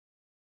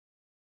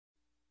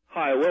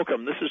Hi,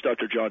 welcome. This is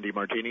Dr. John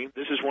DeMartini.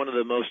 This is one of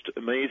the most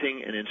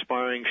amazing and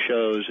inspiring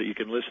shows that you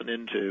can listen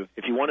into.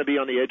 If you want to be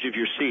on the edge of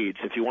your seats,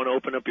 if you want to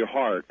open up your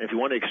heart, if you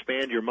want to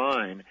expand your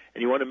mind,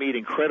 and you want to meet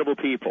incredible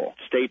people,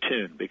 stay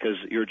tuned because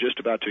you're just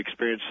about to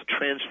experience a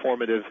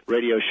transformative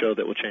radio show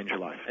that will change your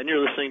life. And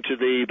you're listening to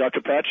the Dr.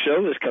 Pat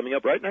Show that's coming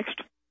up right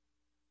next.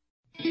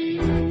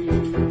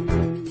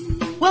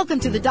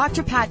 Welcome to the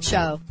Dr. Pat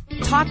Show.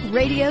 Talk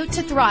radio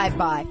to thrive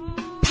by.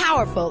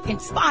 Powerful,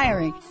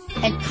 inspiring,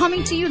 and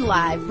coming to you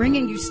live,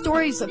 bringing you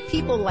stories of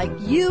people like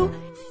you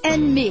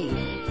and me,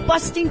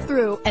 busting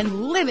through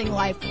and living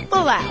life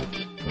full out.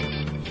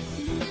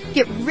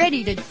 Get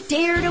ready to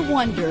dare to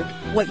wonder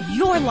what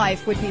your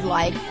life would be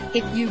like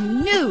if you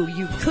knew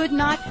you could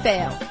not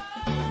fail.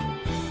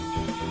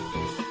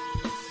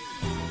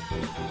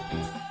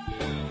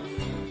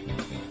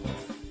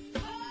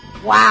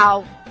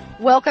 Wow.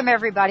 Welcome,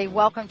 everybody.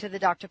 Welcome to the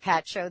Dr.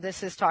 Pat Show.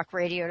 This is Talk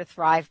Radio to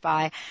Thrive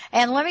By.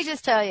 And let me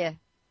just tell you,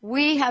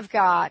 we have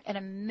got an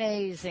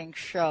amazing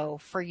show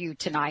for you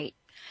tonight.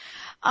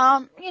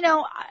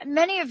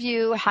 Many of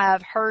you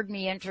have heard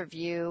me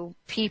interview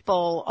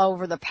people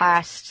over the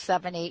past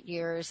 7-8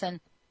 years and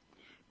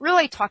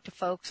really talk to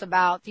folks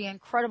about the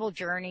incredible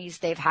journeys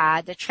they've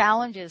had, the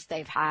challenges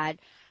they've had,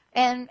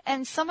 and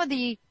some of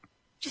the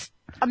just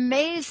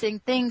amazing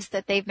things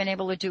that they've been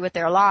able to do with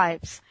their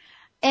lives.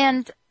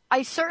 And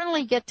I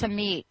certainly get to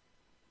meet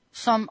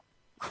some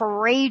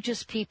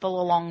courageous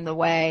people along the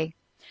way.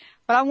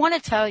 But I want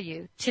to tell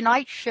you,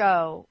 tonight's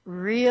show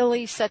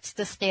really sets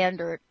the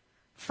standard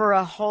for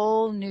a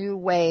whole new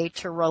way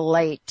to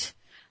relate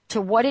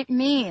to what it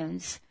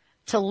means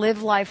to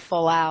live life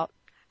full out,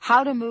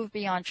 how to move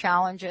beyond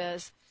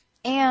challenges,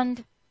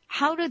 and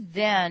how to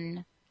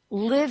then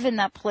live in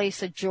that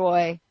place of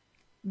joy,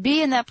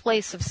 be in that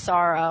place of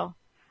sorrow,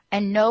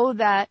 and know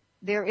that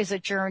there is a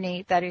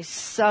journey that is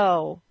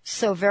so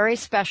very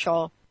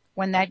special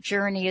when that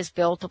journey is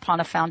built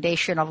upon a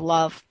foundation of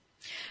love.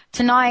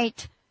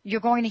 Tonight, you're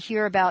going to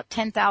hear about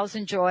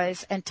 10,000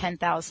 joys and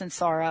 10,000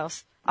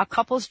 sorrows, a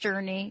couple's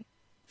journey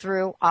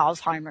through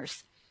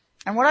Alzheimer's.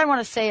 And what I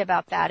want to say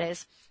about that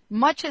is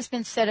much has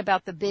been said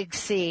about the Big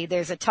C.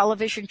 There's a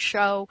television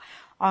show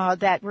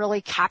that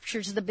really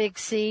captures the Big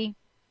C,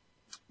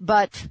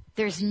 but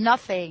there's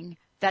nothing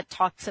that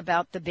talks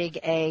about the Big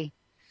A.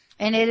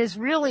 And it is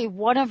really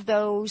one of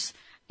those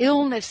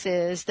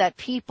illnesses that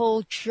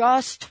people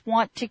just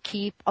want to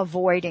keep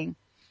avoiding,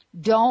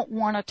 don't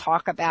want to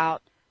talk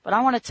about. But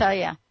I want to tell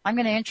you, I'm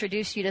going to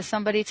introduce you to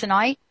somebody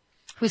tonight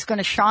who's going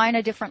to shine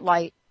a different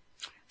light,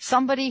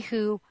 somebody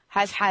who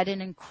has had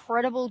an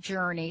incredible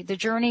journey, the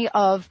journey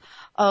of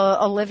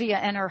Olivia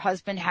and her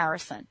husband,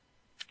 Harrison.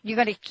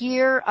 You're going to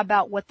hear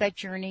about what that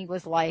journey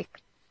was like,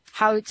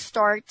 how it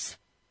starts,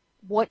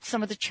 what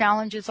some of the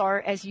challenges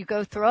are as you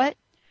go through it,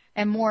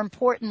 and more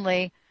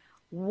importantly,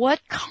 what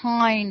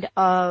kind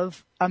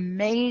of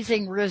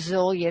amazing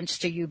resilience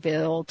do you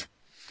build?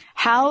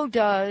 How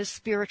does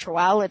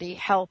spirituality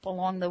help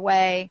along the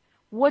way?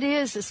 What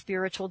is a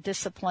spiritual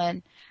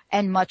discipline?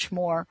 And much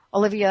more.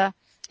 Olivia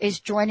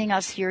is joining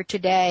us here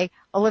today.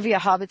 Olivia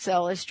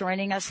Hoblitzelle is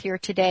joining us here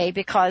today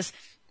because,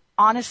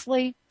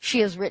 honestly,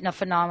 she has written a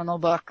phenomenal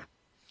book.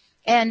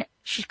 And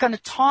she's going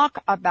to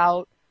talk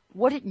about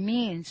what it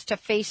means to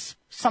face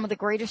some of the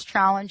greatest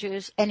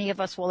challenges any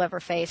of us will ever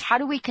face. How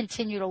do we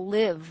continue to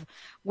live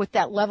with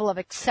that level of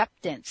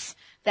acceptance,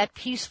 that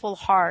peaceful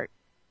heart?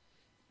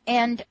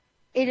 And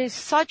it is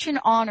such an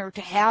honor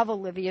to have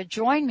Olivia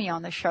join me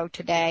on the show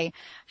today.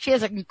 She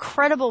has an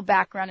incredible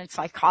background in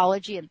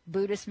psychology and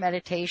Buddhist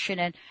meditation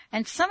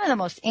and some of the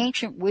most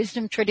ancient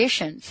wisdom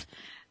traditions.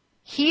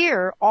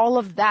 Here, all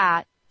of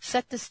that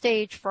set the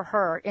stage for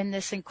her in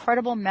this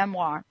incredible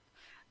memoir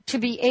to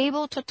be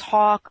able to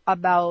talk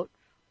about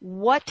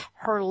what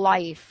her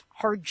life,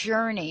 her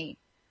journey,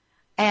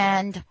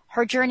 and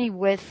her journey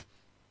with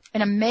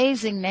an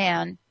amazing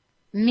man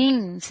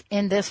means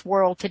in this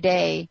world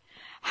today.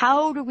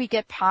 How do we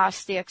get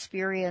past the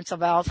experience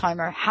of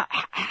Alzheimer?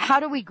 How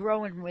do we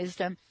grow in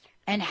wisdom?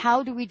 And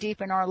how do we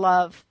deepen our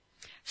love?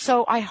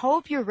 So I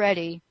hope you're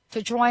ready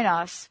to join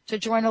us, to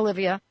join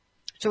Olivia,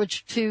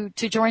 to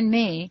join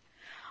me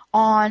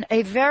on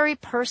a very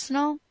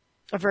personal,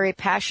 a very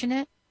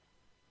passionate,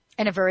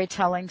 and a very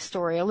telling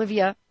story.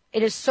 Olivia,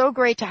 it is so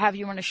great to have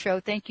you on the show.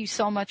 Thank you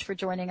so much for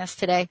joining us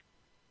today.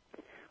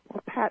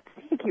 Well, Pat,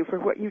 thank you for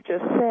what you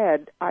just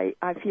said. I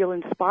feel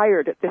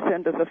inspired at this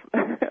end of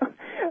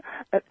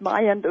at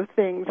my end of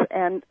things,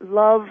 and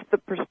love the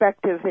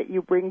perspective that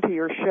you bring to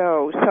your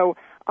show. So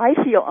I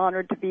feel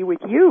honored to be with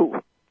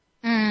you.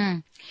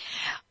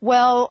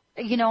 Well,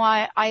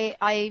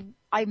 I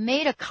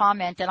made a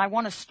comment, and I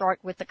want to start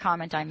with the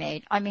comment I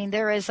made. I mean,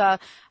 there is a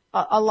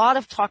lot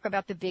of talk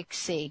about the Big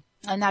C,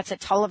 and that's a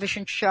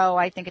television show.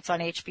 I think it's on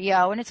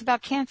HBO, and it's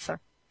about cancer.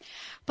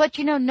 But,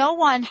 no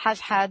one has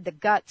had the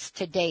guts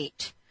to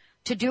date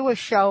to do a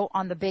show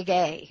on the Big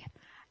A.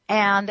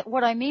 And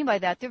what I mean by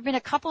that, there have been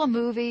a couple of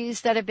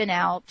movies that have been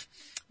out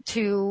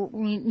to,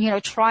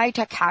 try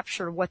to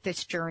capture what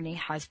this journey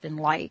has been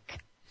like.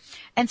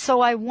 And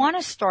so I want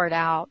to start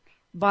out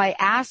by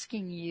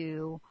asking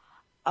you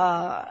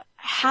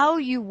how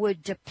you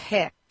would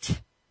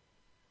depict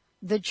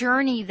the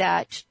journey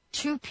that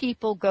two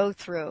people go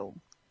through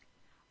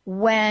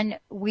when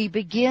we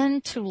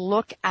begin to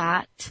look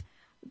at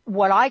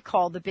what I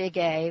call the big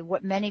A,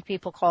 what many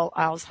people call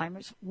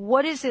Alzheimer's.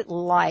 What is it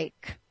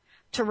like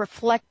to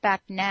reflect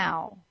back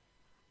now?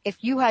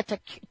 If you had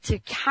to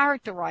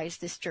characterize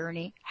this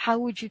journey, how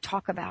would you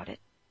talk about it?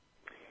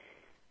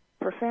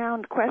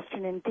 Profound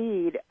question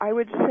indeed. I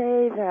would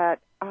say that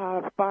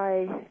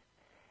by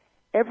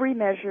every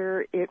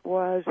measure, it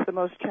was the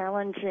most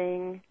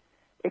challenging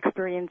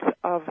experience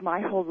of my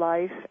whole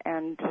life,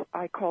 and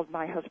I called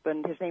my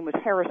husband, his name was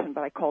Harrison,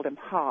 but I called him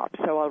Hob,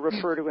 so I'll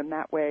refer to him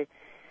that way.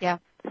 Yeah.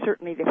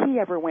 Certainly that he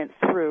ever went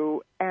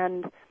through,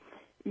 and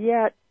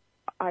yet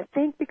I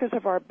think because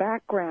of our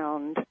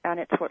background, and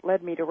it's what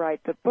led me to write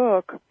the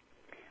book,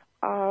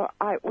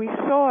 we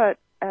saw it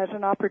as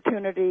an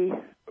opportunity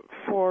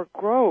for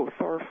growth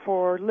or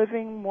for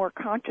living more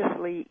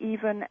consciously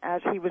even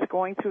as he was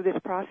going through this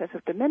process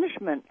of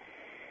diminishment.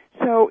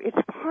 So it's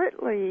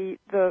partly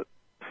the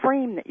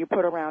frame that you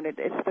put around it.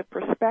 It's the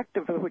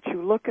perspective of which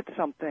you look at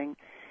something.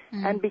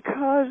 Mm-hmm. And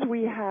because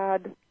we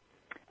had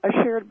a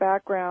shared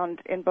background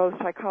in both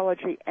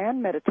psychology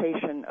and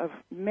meditation of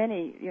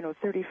many,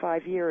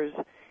 35 years,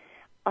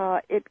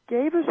 it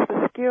gave us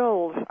the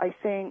skills, I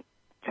think,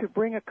 to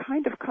bring a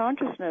kind of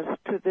consciousness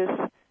to this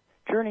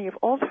journey of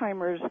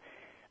Alzheimer's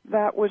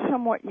that was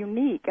somewhat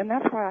unique, and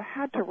that's why I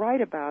had to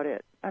write about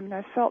it. I mean,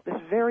 I felt this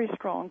very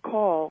strong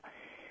call,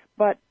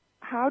 but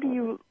how do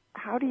you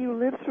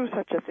live through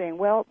such a thing?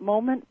 Well,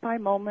 moment by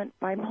moment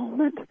by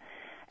moment.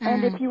 Mm-hmm.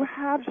 And if you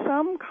have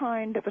some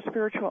kind of a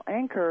spiritual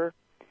anchor,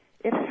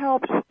 it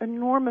helps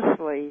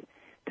enormously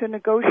to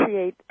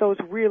negotiate those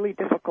really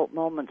difficult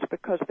moments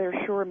because there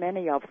are sure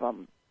many of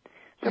them.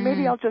 So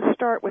maybe I'll just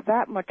start with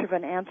that much of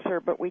an answer,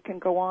 but we can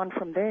go on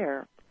from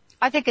there.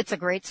 I think it's a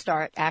great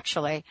start,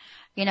 actually.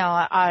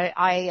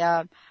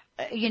 I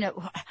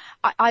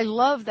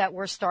love that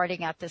we're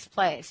starting at this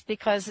place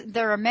because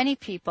there are many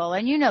people,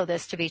 and you know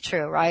this to be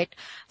true, right?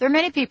 There are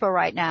many people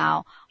right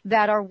now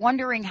that are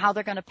wondering how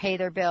they're going to pay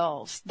their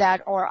bills,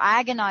 that are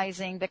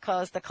agonizing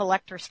because the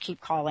collectors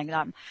keep calling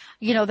them,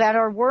 that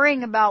are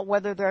worrying about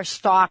whether their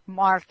stock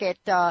market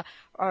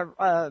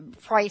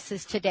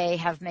prices today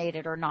have made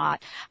it or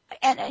not.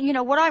 And,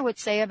 what I would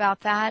say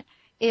about that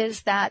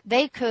is that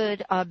they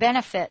could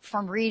benefit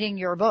from reading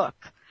your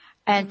book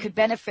and could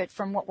benefit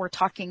from what we're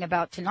talking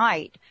about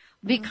tonight.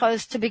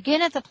 Because to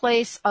begin at the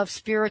place of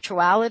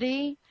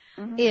spirituality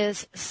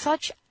is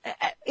such,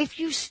 if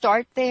you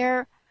start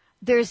there,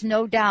 there's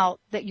no doubt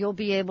that you'll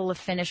be able to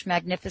finish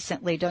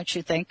magnificently, don't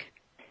you think?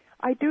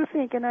 I do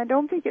think, and I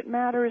don't think it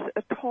matters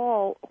at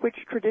all which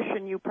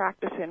tradition you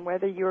practice in,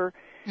 whether you're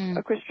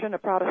a Christian, a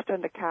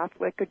Protestant, a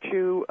Catholic, a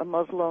Jew, a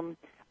Muslim,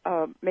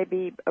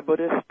 maybe a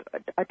Buddhist.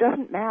 It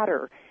doesn't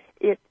matter.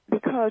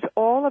 Because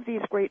all of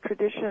these great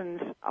traditions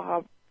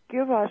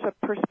give us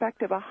a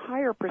perspective, a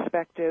higher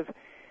perspective,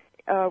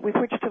 with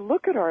which to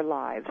look at our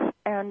lives.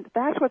 And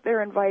that's what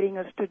they're inviting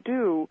us to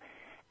do.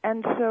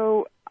 And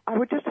so I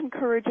would just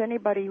encourage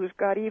anybody who's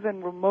got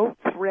even remote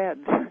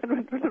threads,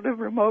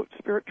 remote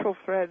spiritual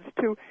threads,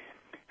 to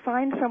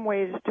find some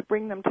ways to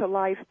bring them to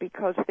life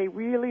because they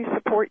really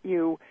support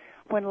you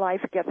when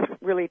life gets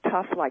really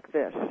tough like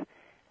this.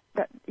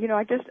 That,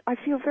 I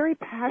feel very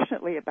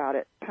passionately about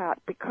it, Pat,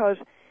 because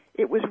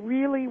it was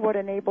really what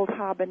enabled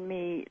Hob and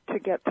me to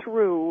get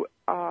through.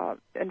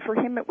 And for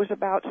him, it was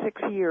about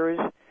 6 years.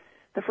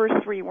 The first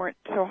 3 weren't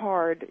so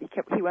hard.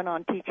 He went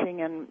on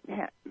teaching and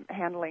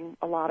handling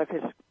a lot of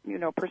his,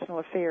 personal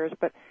affairs.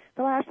 But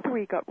the last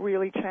 3 got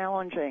really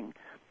challenging.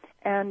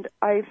 And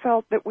I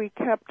felt that we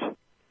kept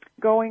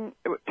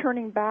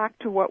turning back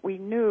to what we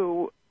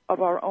knew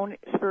of our own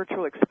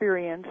spiritual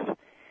experience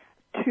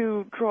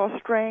to draw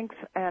strength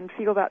and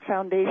feel that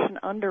foundation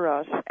under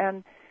us.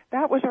 And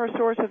that was our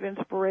source of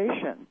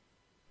inspiration.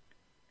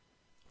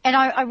 And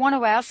I want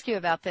to ask you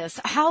about this.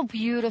 How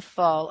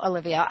beautiful,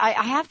 Olivia, I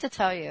have to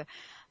tell you,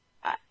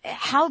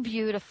 how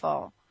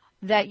beautiful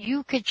that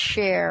you could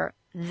share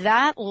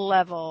that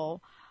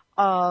level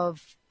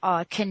of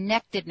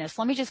connectedness,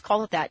 let me just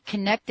call it that,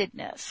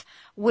 connectedness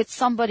with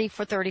somebody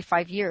for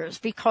 35 years,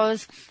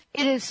 because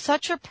it is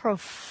such a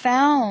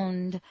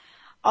profound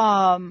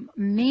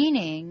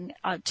meaning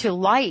to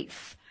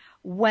life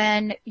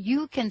when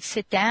you can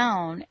sit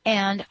down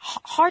and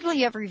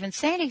hardly ever even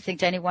say anything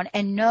to anyone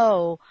and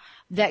know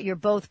that you're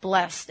both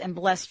blessed and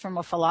blessed from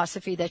a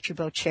philosophy that you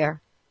both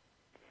share.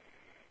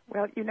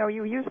 Well,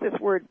 you use this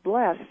word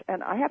bless,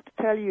 and I have to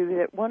tell you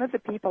that one of the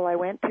people I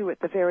went to at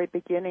the very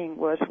beginning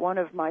was one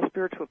of my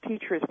spiritual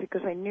teachers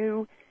because I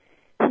knew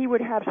he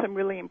would have some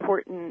really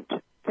important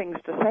things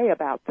to say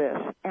about this.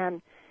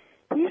 And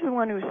he's the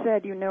one who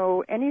said,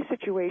 any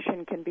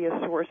situation can be a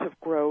source of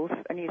growth.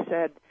 And he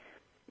said,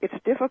 it's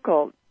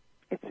difficult,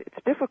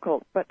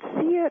 but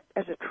see it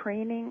as a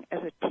training,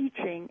 as a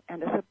teaching,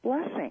 and as a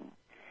blessing.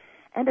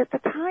 And at the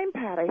time,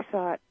 Pat, I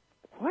thought,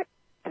 what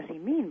does he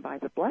mean by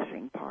the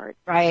blessing part?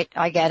 Right,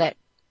 I get it.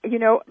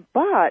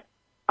 But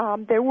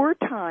there were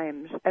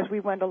times as we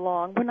went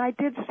along when I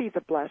did see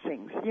the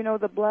blessings,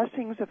 the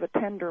blessings of a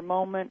tender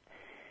moment,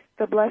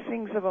 the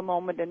blessings of a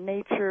moment in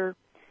nature,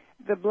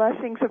 the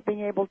blessings of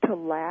being able to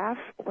laugh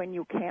when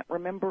you can't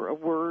remember a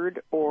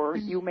word or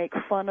you make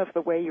fun of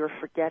the way you're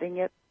forgetting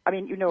it. I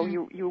mean,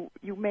 you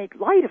make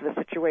light of the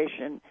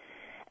situation.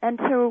 And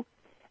so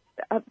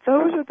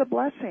those are the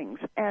blessings.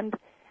 And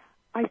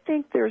I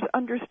think there's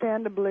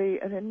understandably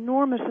an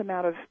enormous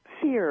amount of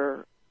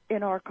fear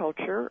in our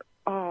culture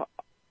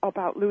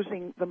about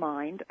losing the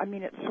mind. I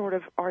mean, it's sort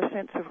of our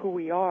sense of who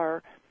we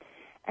are.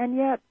 And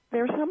yet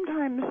there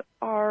sometimes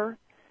are,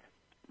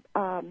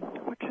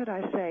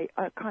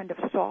 a kind of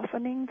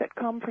softening that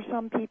come for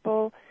some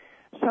people.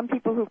 Some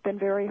people who've been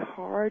very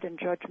hard and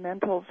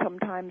judgmental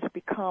sometimes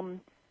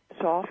become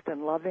soft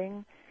and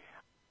loving.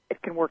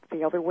 It can work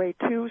the other way,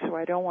 too, so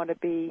I don't want to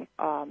be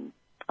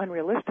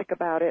unrealistic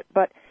about it.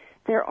 But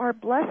there are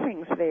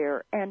blessings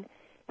there. And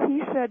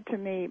he said to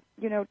me,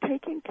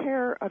 taking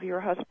care of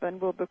your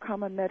husband will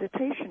become a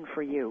meditation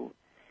for you.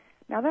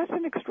 Now, that's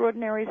an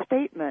extraordinary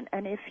statement.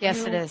 And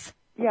Yes, it is.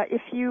 Yeah,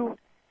 if you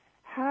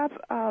have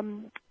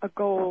a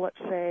goal,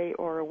 let's say,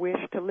 or a wish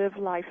to live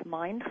life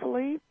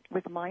mindfully,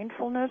 with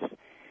mindfulness,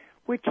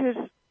 which is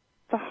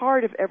the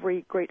heart of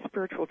every great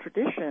spiritual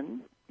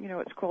tradition,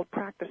 it's called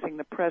practicing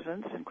the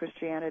presence in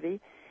Christianity,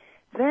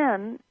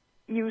 then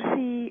you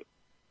see,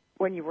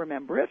 when you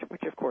remember it,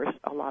 which of course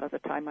a lot of the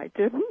time I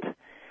didn't,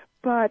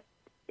 but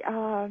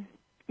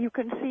you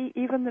can see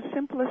even the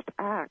simplest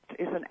act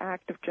is an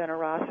act of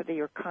generosity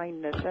or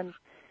kindness, and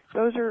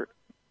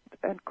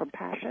and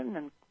compassion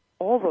and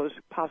all those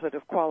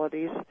positive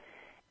qualities,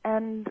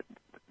 and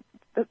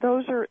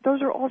those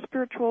are all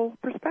spiritual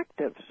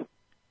perspectives.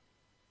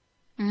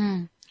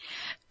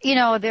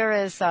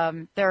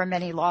 There are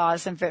many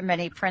laws and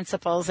many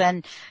principles,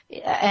 and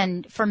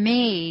for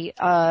me,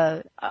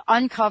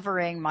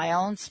 uncovering my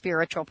own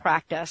spiritual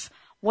practice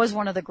was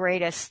one of the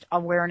greatest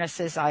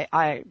awarenesses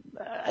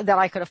that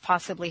I could have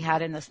possibly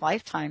had in this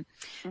lifetime.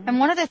 Mm-hmm. And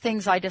one of the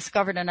things I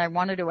discovered, and I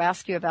wanted to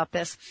ask you about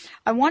this,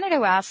 I wanted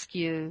to ask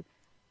you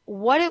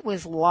what it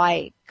was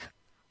like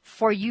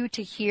for you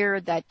to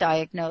hear that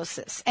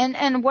diagnosis.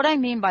 And what I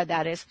mean by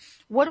that is,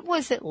 what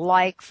was it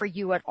like for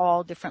you at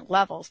all different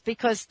levels?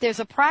 Because there's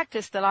a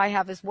practice that I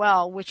have as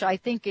well, which I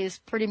think is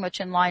pretty much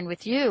in line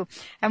with you.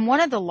 And one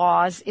of the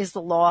laws is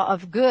the law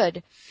of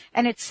good.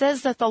 And it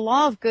says that the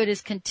law of good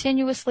is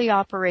continuously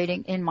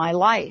operating in my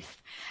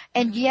life.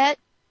 And yet,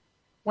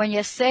 when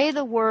you say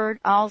the word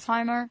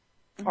Alzheimer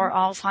or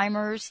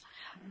Alzheimer's,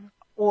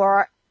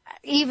 or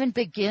even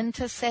begin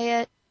to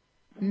say it,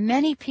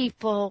 many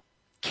people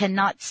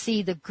cannot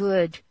see the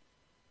good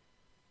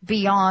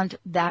beyond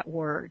that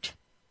word.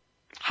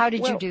 How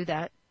did you do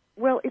that?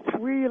 Well, it's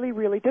really,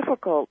 really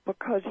difficult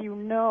because you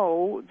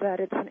know that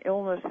it's an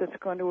illness that's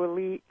going to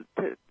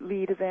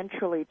lead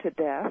eventually to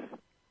death.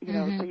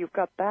 So you've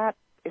got that.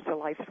 It's a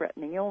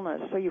life-threatening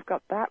illness. So you've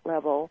got that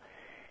level.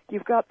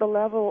 You've got the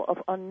level of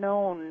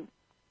unknown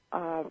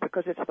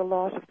because it's the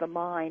loss of the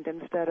mind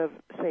instead of,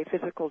 say,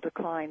 physical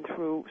decline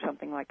through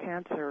something like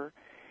cancer.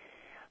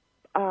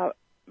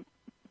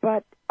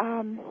 But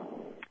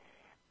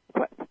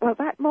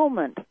that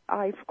moment,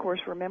 I, of course,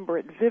 remember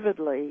it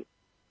vividly.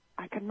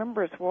 I can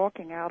remember us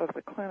walking out of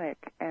the clinic,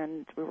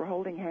 and we were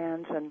holding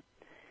hands, and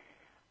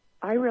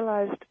I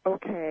realized,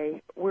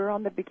 okay, we're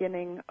on the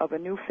beginning of a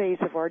new phase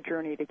of our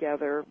journey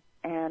together,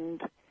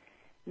 and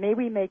may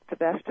we make the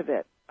best of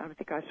it. I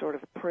think I sort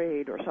of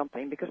prayed or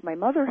something, because my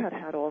mother had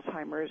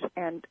Alzheimer's,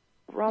 and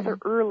rather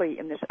early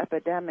in this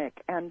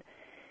epidemic, and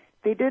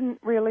they didn't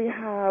really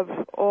have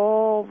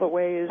all the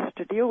ways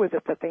to deal with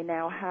it that they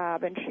now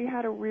have, and she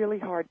had a really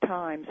hard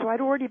time. So I'd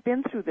already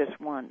been through this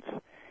once.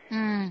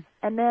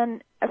 And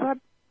then as I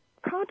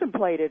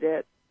contemplated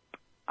it,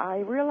 I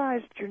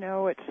realized,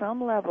 at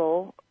some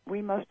level,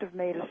 we must have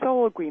made a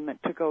soul agreement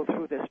to go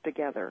through this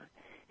together.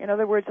 In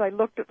other words, I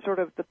looked at sort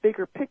of the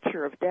bigger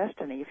picture of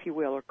destiny, if you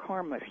will, or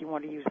karma, if you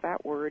want to use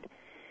that word,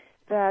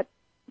 that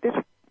this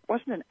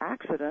wasn't an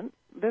accident.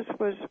 This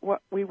was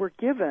what we were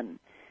given.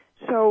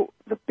 So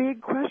the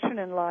big question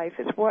in life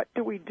is, what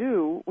do we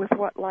do with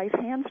what life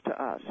hands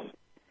to us?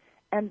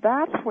 And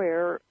that's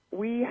where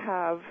we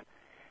have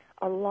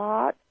a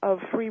lot of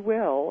free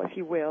will, if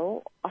you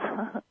will,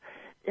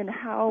 in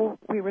how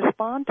we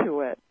respond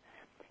to it.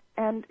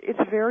 And it's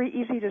very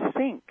easy to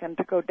sink and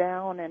to go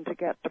down and to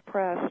get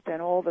depressed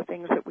and all the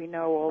things that we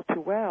know all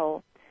too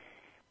well.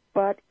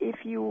 But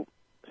if you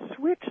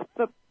switch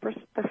the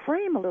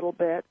frame a little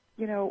bit,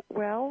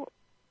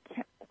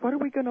 what are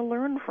we going to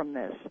learn from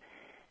this?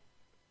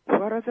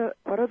 What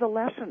are the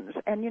lessons?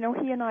 And,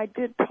 he and I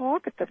did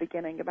talk at the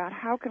beginning about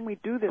how can we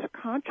do this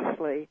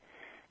consciously.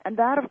 And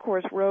that, of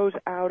course, rose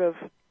out of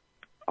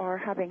our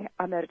having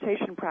a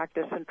meditation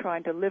practice and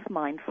trying to live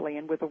mindfully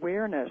and with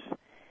awareness.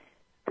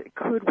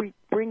 Could we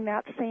bring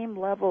that same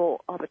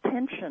level of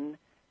attention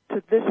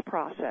to this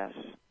process?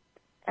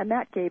 And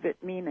that gave it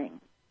meaning.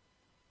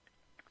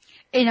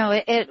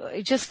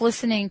 Just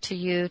listening to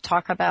you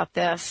talk about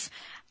this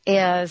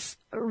is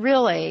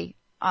really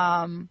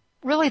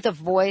really the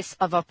voice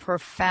of a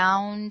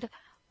profound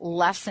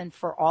lesson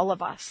for all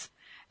of us.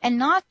 And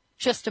not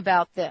just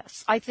about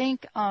this. I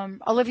think,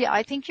 Olivia,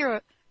 I think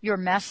your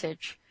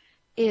message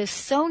is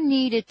so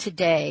needed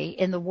today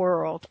in the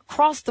world,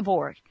 across the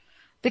board,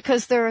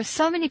 because there are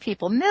so many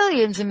people,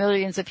 millions and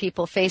millions of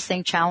people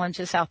facing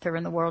challenges out there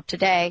in the world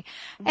today.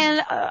 Mm-hmm.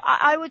 And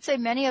I would say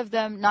many of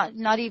them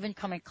not even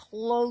coming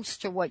close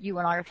to what you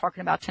and I are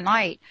talking about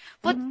tonight.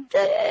 But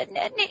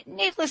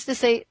needless to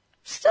say,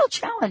 still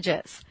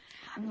challenges.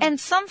 Mm-hmm. And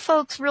some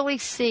folks really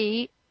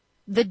see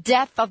the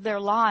death of their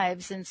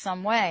lives in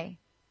some way.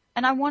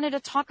 And I wanted to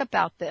talk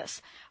about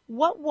this.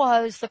 What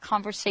was the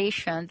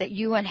conversation that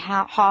you and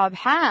Hob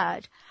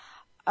had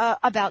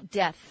about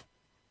death?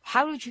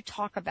 How did you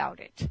talk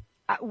about it?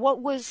 What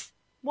was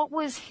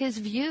his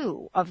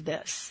view of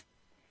this?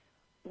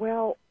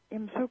 Well,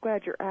 I'm so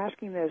glad you're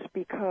asking this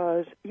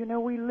because,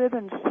 we live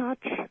in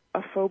such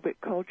a phobic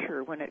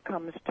culture when it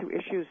comes to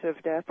issues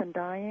of death and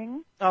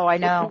dying. Oh, I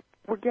know.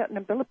 We're getting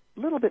a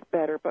little bit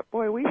better, but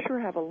boy, we sure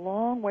have a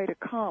long way to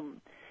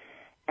come.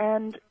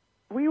 And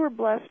we were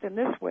blessed in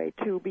this way,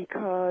 too,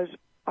 because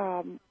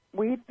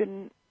we'd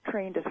been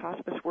trained as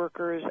hospice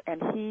workers,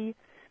 and he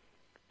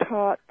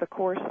taught the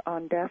course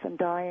on death and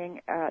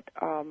dying at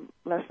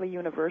Lesley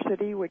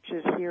University, which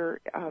is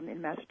here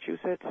in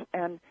Massachusetts.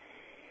 And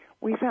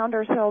we found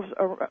ourselves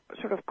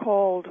sort of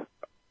called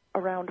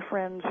around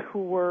friends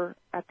who were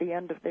at the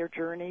end of their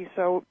journey.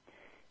 So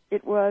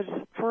it was,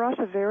 for us,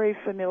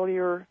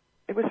 familiar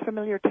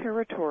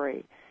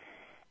territory.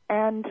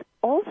 And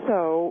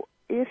also,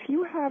 if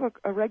you have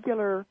a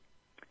regular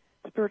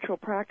spiritual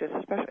practice,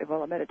 especially,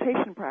 a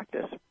meditation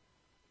practice,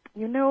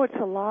 it's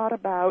a lot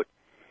about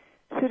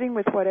sitting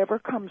with whatever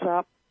comes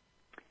up,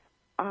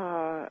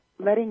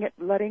 letting it,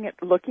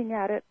 looking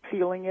at it,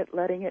 feeling it,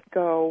 letting it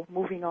go,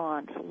 moving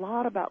on. It's a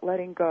lot about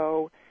letting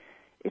go.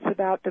 It's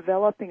about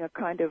developing a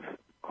kind of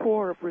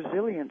core of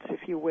resilience,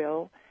 if you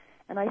will.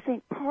 And I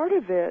think part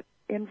of it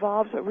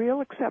involves a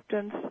real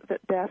acceptance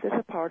that death is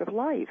a part of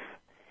life.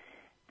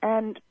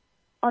 And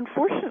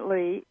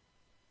unfortunately,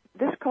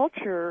 this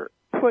culture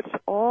puts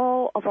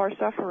all of our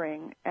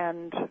suffering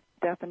and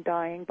death and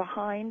dying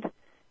behind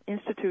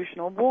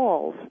institutional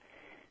walls.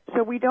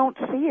 So we don't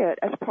see it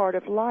as part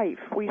of life.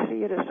 We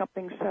see it as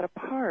something set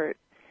apart.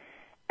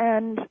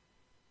 And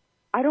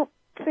I don't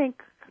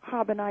think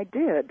Hob and I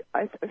did.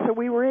 So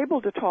we were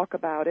able to talk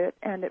about it,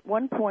 and at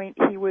one point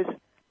he was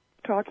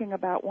talking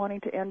about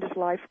wanting to end his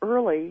life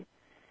early,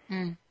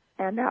 and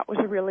that was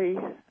a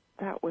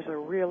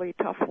really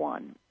tough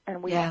one.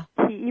 And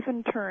he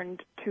even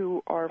turned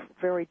to our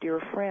very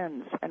dear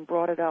friends and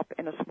brought it up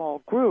in a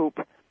small group,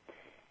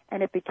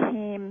 and it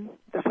became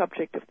the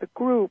subject of the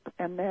group.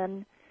 And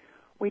then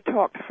we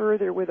talked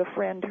further with a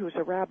friend who's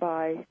a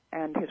rabbi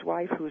and his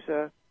wife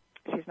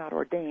she's not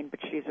ordained, but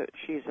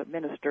she's a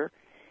minister,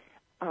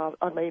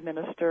 a lay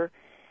minister.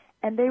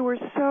 And they were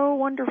so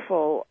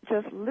wonderful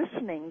just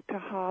listening to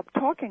Hob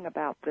talking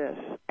about this.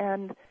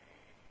 And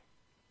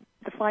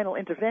the final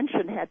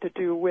intervention had to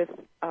do with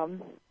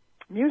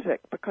music,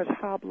 because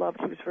Hob he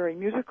was very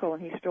musical,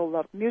 and he still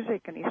loved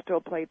music, and he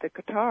still played the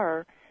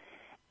guitar.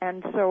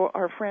 And so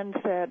our friend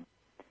said,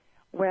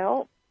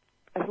 well,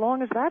 as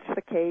long as that's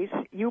the case,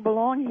 you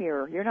belong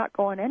here. You're not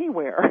going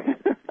anywhere.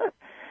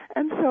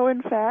 And so,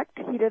 in fact,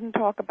 he didn't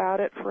talk about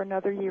it for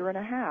another year and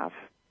a half.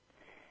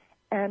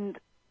 And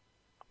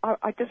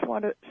I just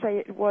want to say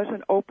it was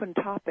an open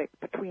topic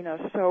between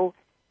us. So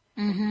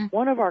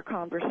one of our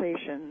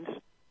conversations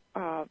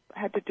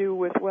had to do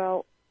with,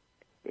 well,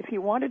 if he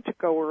wanted to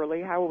go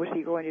early, how was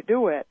he going to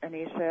do it? And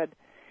he said,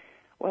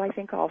 well, I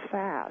think I'll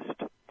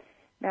fast.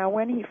 Now,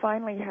 when he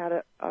finally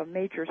had a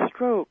major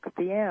stroke at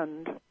the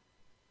end,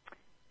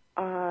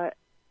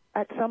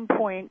 at some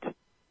point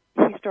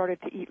he started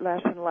to eat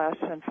less and less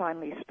and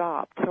finally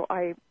stopped. So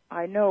I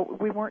know,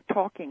 we weren't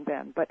talking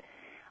then, but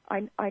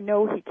I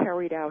know he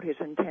carried out his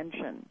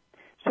intention.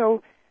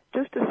 So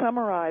just to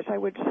summarize, I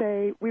would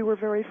say we were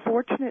very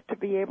fortunate to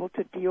be able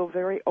to deal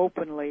very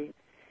openly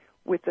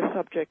with the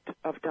subject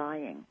of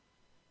dying.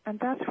 And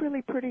that's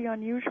really pretty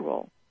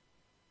unusual.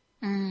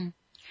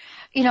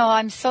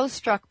 I'm so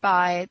struck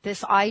by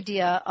this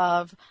idea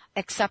of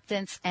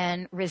acceptance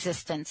and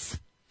resistance.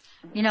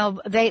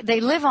 They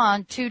live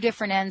on two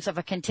different ends of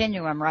a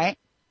continuum, right?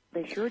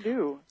 They sure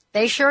do.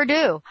 They sure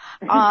do.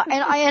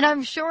 And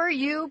I'm sure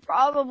you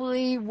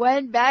probably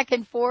went back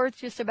and forth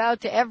just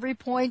about to every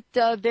point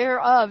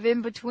thereof,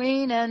 in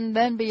between and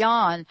then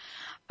beyond.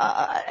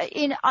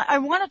 I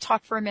want to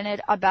talk for a minute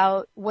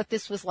about what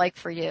this was like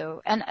for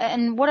you.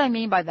 And what I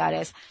mean by that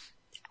is,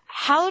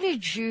 how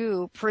did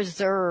you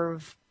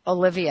preserve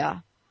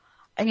Olivia?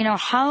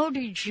 How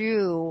did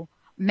you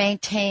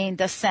maintain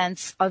the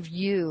sense of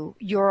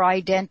your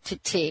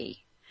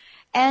identity?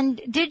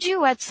 And did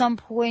you at some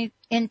point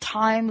in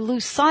time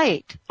lose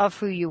sight of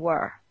who you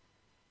were?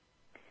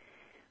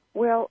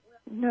 Well,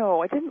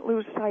 no, I didn't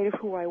lose sight of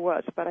who I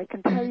was, but I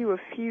can tell you a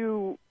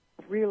few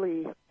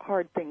really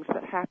hard things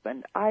that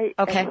happened. I,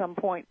 at some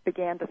point,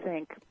 began to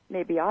think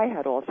maybe I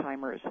had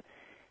Alzheimer's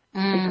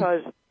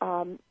because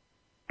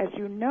as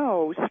you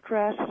know,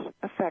 stress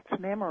affects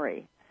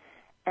memory.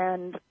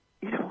 And,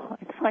 I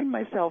find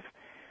myself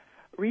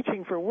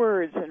reaching for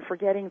words and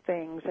forgetting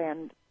things.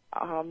 And,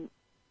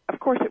 of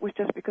course, it was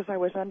just because I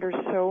was under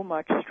so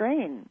much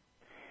strain.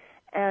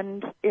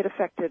 And it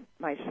affected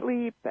my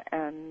sleep,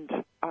 and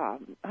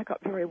I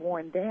got very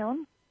worn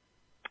down.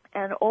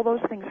 And all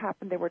those things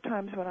happened. There were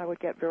times when I would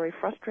get very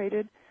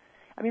frustrated.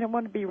 I mean, I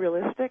want to be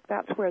realistic.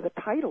 That's where the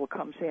title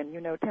comes in,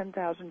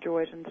 10,000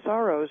 Joys and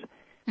Sorrows.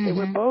 Mm-hmm. They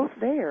were both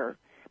there.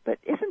 But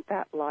isn't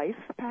that life,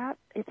 Pat?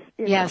 It's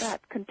yes.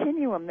 that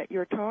continuum that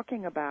you're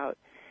talking about.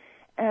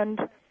 And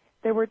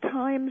there were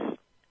times,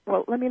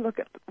 well, let me look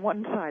at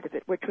one side of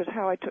it, which was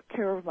how I took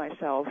care of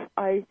myself.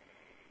 I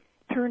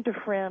turned to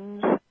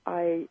friends.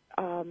 I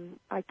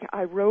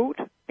wrote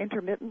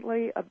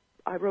intermittently.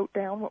 I wrote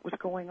down what was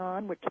going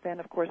on, which then,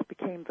 of course,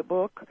 became the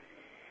book.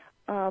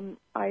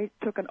 I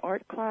took an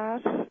art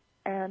class,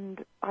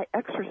 and I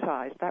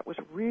exercised. That was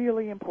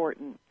really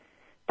important,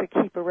 to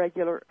keep a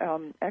regular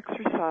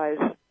exercise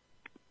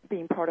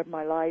being part of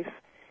my life,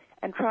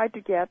 and tried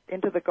to get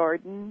into the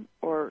garden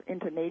or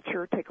into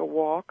nature, take a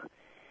walk.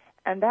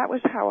 And that was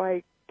how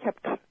I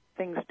kept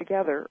things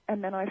together,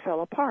 and then I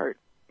fell apart.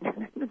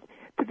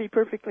 To be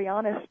perfectly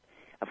honest,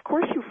 of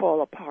course you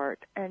fall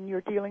apart, and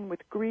you're dealing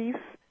with grief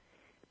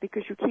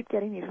because you keep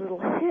getting these little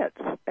hits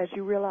as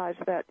you realize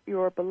that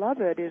your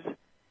beloved is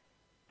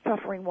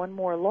suffering one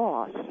more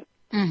loss.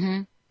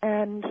 Mm-hmm.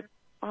 And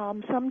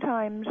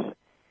sometimes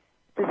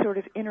the sort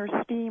of inner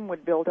steam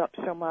would build up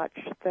so much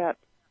that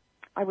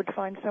I would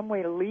find some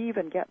way to leave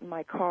and get in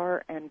my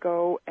car and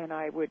go, and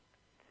I would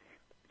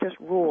just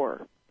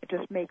roar,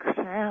 just make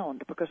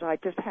sound, because I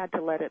just had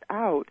to let it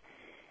out.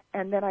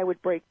 And then I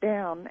would break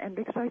down, and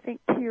because I think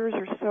tears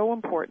are so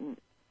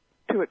important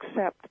to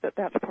accept that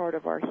that's part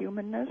of our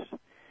humanness.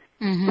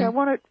 Mm-hmm.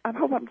 So I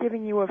hope I'm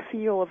giving you a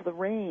feel of the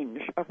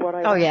range of what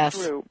I went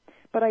through.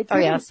 But I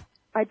didn't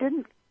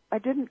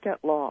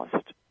get lost.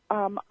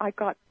 I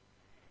got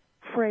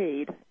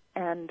frayed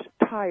and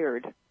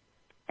tired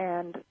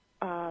and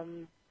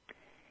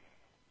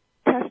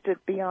tested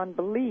beyond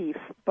belief.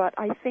 But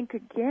I think,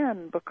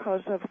 again,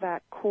 because of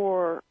that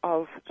core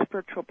of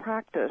spiritual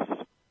practice,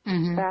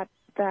 mm-hmm. that's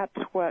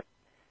what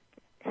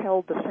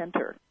held the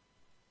center.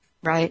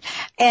 Right.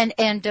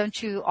 And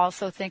don't you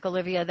also think,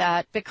 Olivia,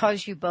 that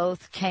because you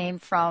both came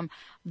from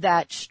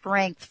that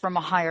strength from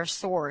a higher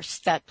source,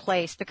 that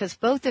place, because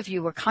both of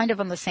you were kind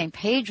of on the same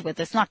page with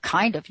this, not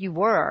kind of, you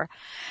were,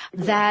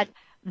 that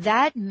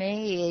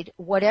made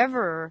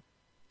whatever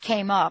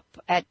came up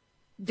at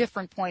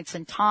different points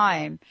in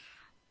time,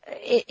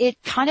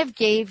 it kind of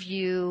gave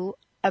you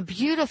a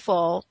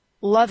beautiful,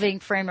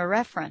 loving frame of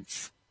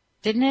reference,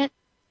 didn't it?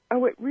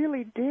 Oh, it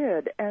really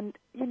did. And,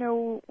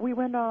 we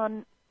went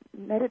on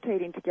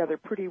meditating together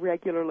pretty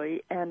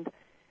regularly, and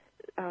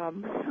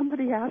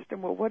somebody asked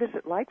him, well, what is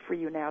it like for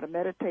you now to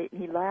meditate? And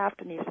he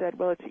laughed, and he said,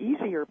 well, it's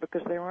easier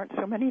because there aren't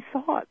so many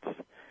thoughts.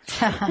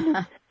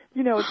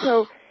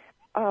 So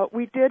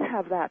we did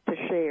have that to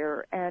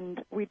share,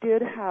 and we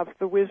did have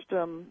the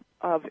wisdom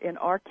of, in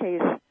our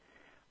case,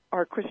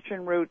 our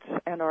Christian roots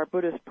and our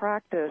Buddhist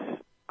practice.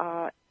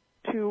 It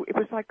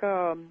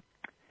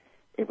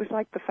was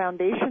like the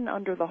foundation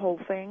under the whole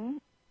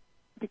thing.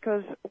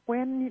 Because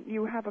when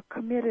you have a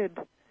committed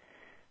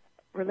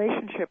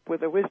relationship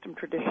with a wisdom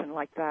tradition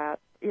like that,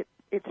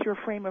 it's your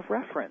frame of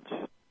reference.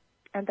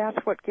 And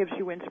that's what gives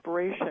you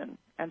inspiration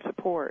and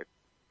support.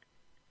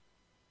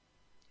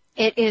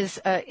 It is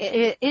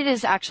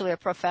actually a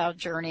profound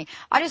journey.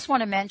 I just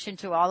want to mention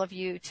to all of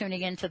you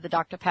tuning into the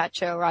Dr. Pat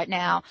Show right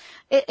now,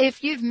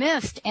 if you've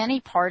missed any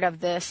part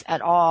of this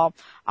at all,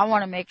 I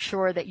want to make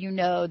sure that you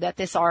know that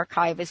this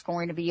archive is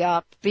going to be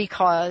up,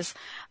 because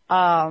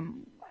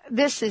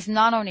this is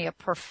not only a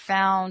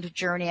profound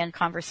journey and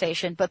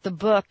conversation, but the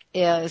book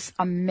is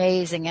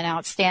amazing and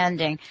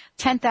outstanding.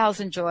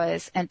 10,000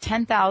 Joys and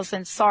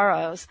 10,000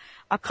 Sorrows,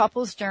 a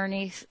couple's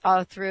journey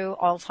through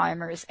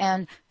Alzheimer's.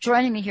 And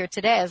joining me here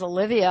today is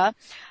Olivia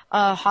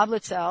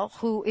Hoblitzelle,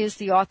 who is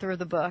the author of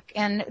the book.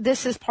 And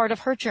this is part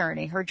of her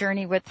journey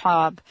with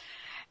Hob.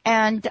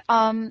 And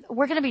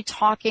we're going to be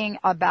talking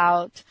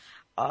about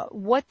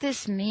what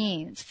this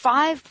means.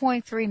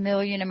 5.3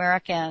 million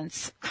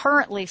Americans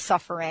currently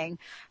suffering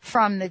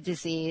from the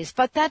disease,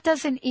 but that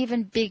doesn't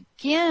even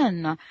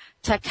begin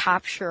to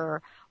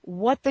capture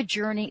what the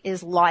journey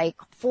is like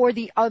for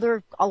the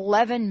other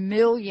 11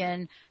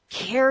 million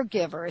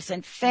caregivers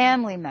and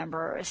family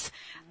members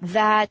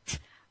that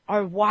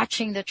are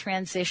watching the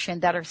transition,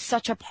 that are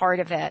such a part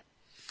of it.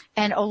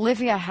 And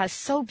Olivia has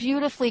so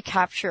beautifully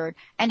captured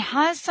and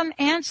has some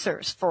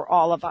answers for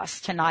all of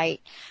us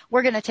tonight.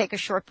 We're going to take a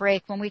short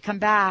break. When we come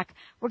back,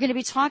 we're going to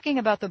be talking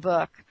about the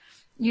book.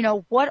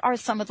 What are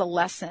some of the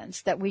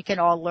lessons that we can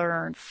all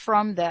learn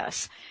from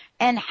this?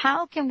 And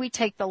how can we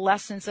take the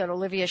lessons that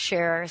Olivia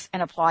shares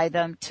and apply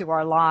them to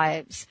our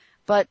lives?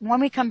 But when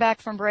we come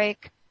back from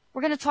break,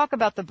 we're going to talk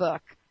about the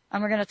book,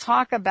 and we're going to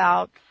talk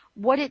about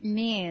what it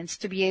means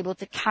to be able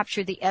to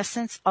capture the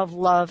essence of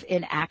love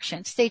in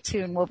action. Stay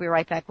tuned. We'll be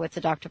right back with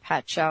the Dr.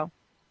 Pat Show.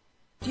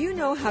 Do you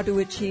know how to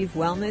achieve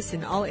wellness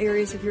in all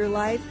areas of your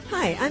life?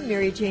 Hi, I'm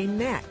Mary Jane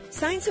Mack.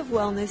 Signs of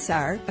wellness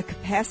are a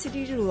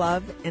capacity to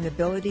love and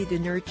ability to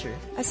nurture,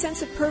 a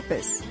sense of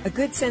purpose, a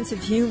good sense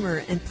of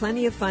humor and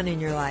plenty of fun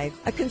in your life,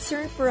 a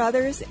concern for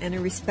others and a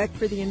respect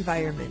for the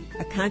environment,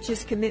 a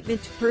conscious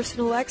commitment to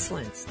personal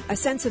excellence, a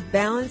sense of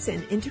balance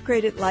and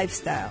integrated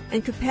lifestyle,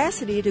 and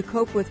capacity to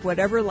cope with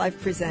whatever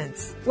life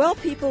presents. Well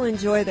people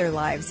enjoy their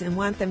lives and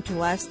want them to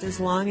last as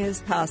long as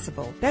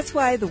possible. That's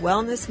why the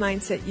wellness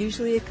mindset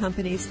usually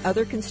accompanies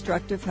other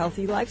constructive,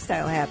 healthy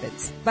lifestyle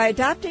habits. By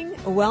adopting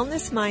a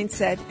wellness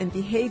mindset and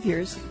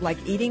behaviors like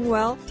eating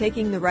well,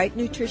 taking the right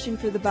nutrition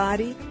for the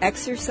body,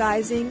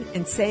 exercising,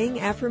 and saying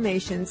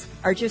affirmations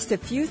are just a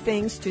few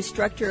things to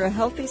structure a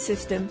healthy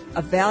system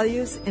of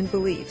values and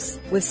beliefs.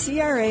 With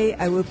CRA,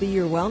 I will be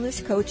your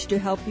wellness coach to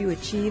help you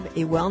achieve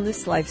a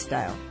wellness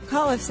lifestyle.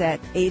 Call us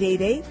at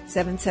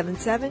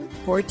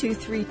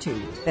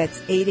 888-777-4232. That's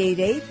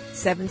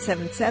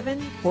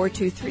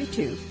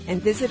 888-777-4232.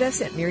 And visit us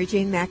at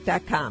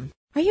MaryJaneMack.com.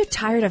 Are you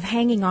tired of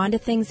hanging on to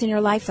things in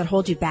your life that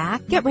hold you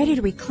back? Get ready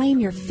to reclaim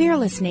your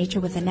fearless nature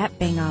with Annette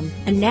Bingham.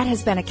 Annette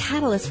has been a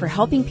catalyst for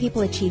helping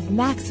people achieve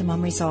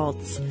maximum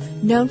results.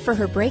 Known for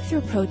her breakthrough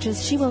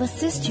approaches, she will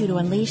assist you to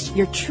unleash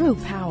your true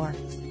power.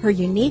 Her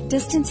unique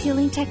distance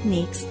healing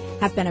techniques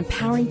have been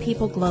empowering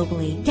people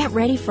globally. Get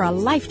ready for a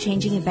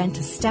life-changing event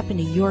to step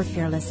into your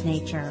fearless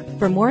nature.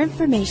 For more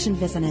information,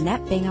 visit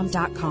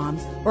AnnetteBingham.com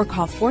or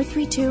call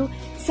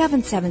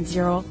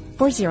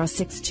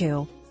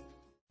 432-770-4062.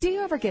 Do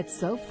you ever get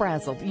so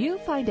frazzled you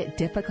find it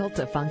difficult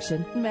to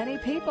function? Many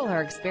people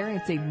are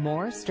experiencing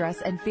more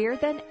stress and fear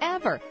than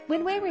ever.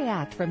 When we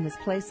react from this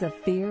place of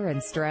fear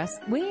and stress,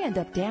 we end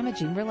up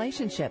damaging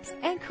relationships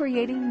and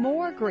creating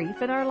more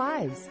grief in our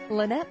lives.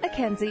 Lynette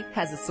McKenzie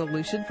has a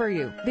solution for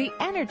you. The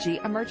Energy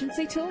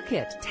Emergency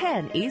Toolkit.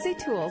 10 easy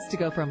tools to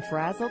go from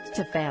frazzled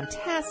to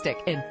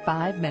fantastic in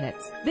 5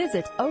 minutes.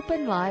 Visit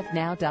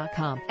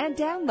openlivenow.com and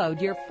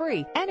download your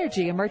free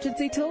Energy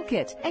Emergency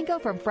Toolkit and go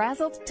from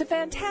frazzled to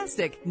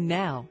fantastic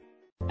now.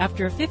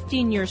 After a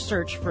 15-year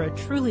search for a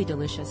truly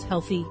delicious,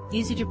 healthy,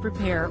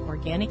 easy-to-prepare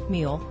organic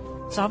meal,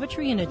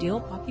 Savitri and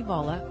Adil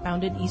Pakivala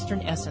founded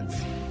Eastern Essence.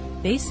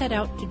 They set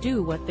out to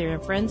do what their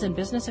friends and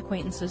business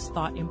acquaintances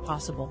thought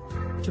impossible,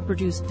 to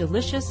produce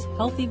delicious,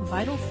 healthy,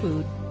 vital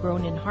food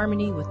grown in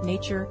harmony with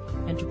nature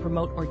and to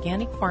promote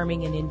organic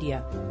farming in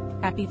India.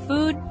 Happy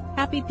food,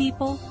 happy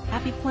people,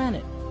 happy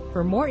planet.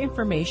 For more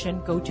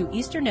information, go to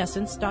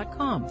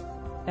easternessence.com.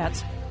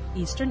 That's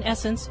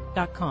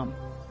easternessence.com.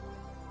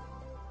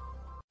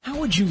 How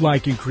would you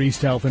like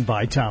increased health and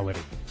vitality?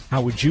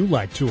 How would you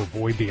like to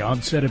avoid the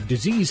onset of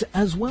disease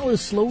as well as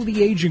slow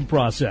the aging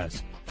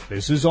process?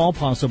 This is all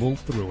possible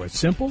through a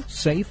simple,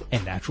 safe,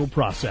 and natural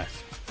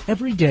process.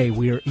 Every day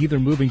we are either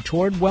moving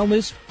toward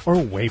wellness or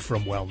away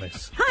from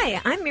wellness. Hi,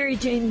 I'm Mary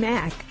Jane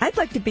Mack. I'd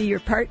like to be your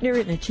partner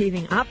in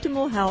achieving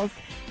optimal health.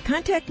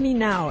 Contact me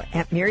now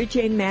at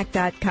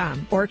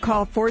MaryJaneMack.com or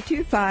call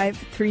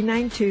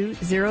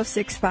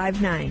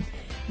 425-392-0659.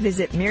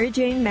 Visit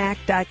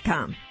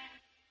MaryJaneMack.com.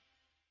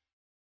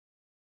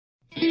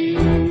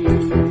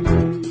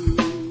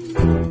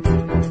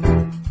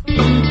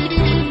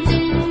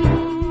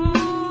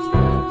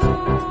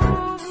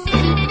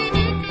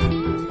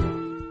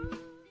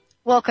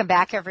 Welcome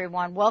back,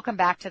 everyone. Welcome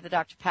back to the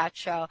Dr. Pat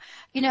Show.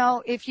 You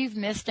know, if you've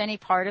missed any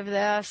part of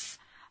this,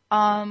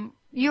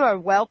 you are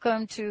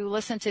welcome to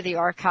listen to the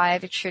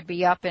archive. It should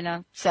be up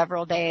in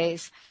several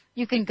days.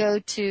 You can go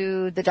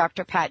to the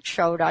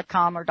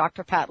drpatshow.com or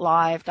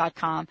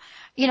drpatlive.com.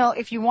 You know,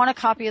 if you want a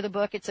copy of the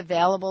book, it's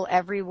available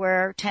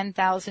everywhere,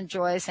 10,000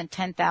 Joys and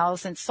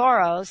 10,000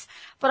 Sorrows.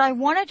 But I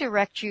want to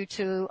direct you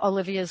to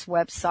Olivia's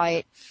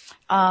website,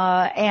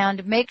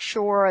 and make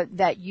sure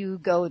that you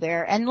go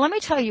there. And let me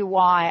tell you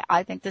why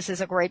I think this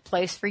is a great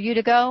place for you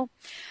to go.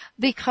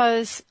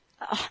 Because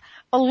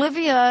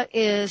Olivia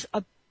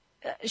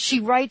she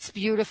writes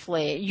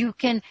beautifully. You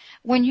can,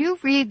 when you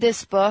read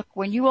this book,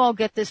 when you all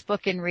get this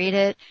book and read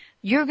it,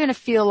 you're going to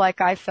feel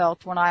like I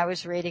felt when I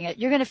was reading it.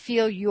 You're going to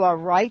feel you are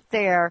right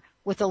there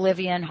with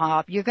Olivia and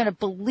Hob. You're going to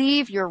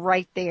believe you're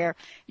right there.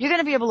 You're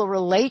going to be able to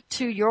relate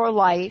to your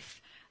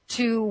life,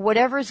 to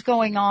whatever's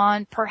going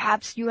on.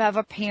 Perhaps you have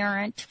a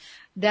parent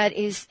that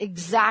is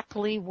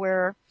exactly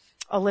where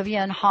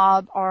Olivia and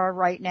Hob are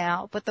right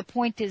now. But the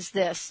point is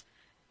this: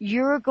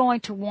 you're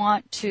going to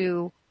want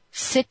to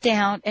sit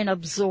down and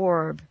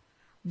absorb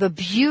the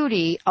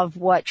beauty of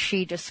what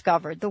she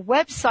discovered. The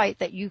website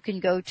that you can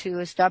go to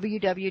is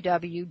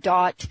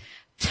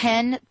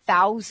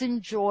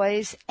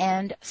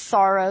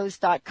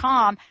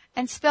www.10,000joysandsorrows.com,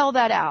 and spell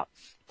that out.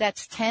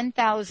 That's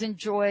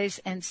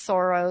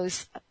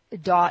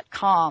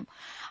 10,000joysandsorrows.com.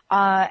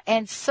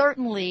 And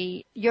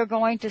certainly you're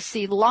going to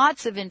see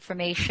lots of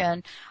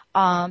information.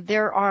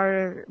 There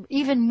are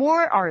even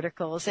more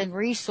articles and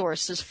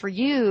resources for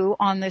you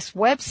on this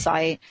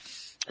website.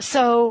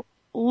 So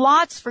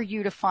lots for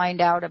you to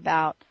find out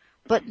about,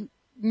 but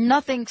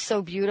nothing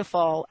so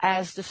beautiful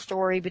as the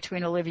story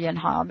between Olivia and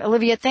Hob.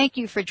 Olivia, thank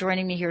you for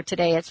joining me here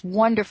today. It's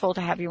wonderful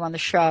to have you on the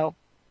show.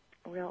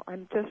 Well,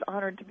 I'm just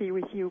honored to be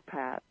with you,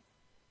 Pat.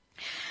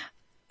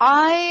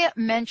 I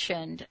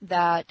mentioned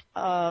that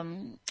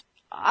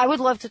I would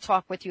love to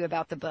talk with you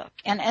about the book,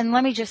 and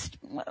let me just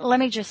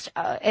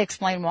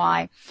explain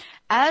why.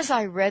 As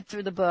I read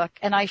through the book,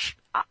 and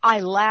I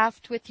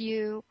laughed with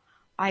you,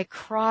 I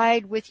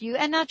cried with you,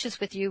 and not just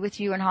with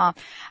you and Hom.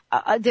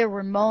 There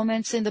were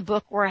moments in the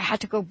book where I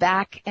had to go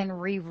back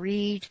and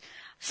reread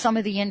some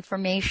of the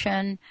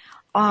information,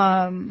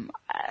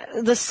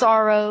 the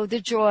sorrow,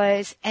 the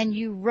joys, and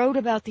you wrote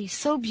about these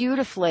so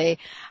beautifully.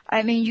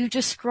 I mean, you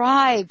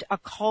described a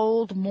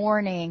cold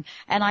morning,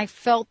 and I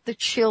felt the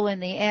chill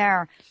in the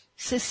air.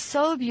 This is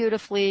so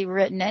beautifully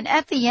written. And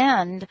at the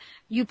end,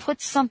 you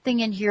put something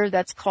in here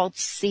that's called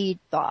seed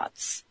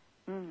thoughts.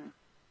 Mm.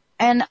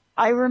 And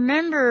I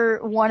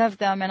remember one of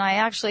them, and I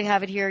actually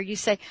have it here. You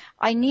say,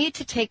 I need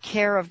to take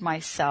care of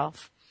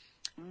myself.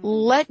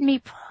 Let me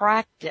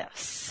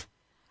practice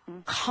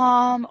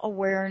calm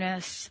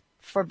awareness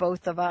for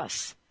both of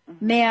us.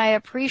 May I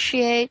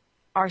appreciate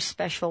our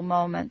special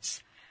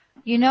moments.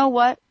 You know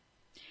what?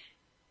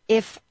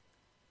 If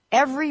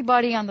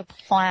everybody on the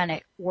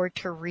planet were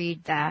to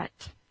read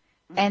that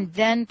and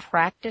then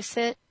practice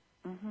it,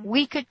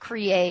 we could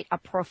create a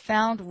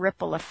profound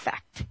ripple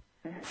effect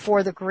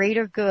for the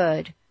greater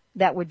good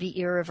that would be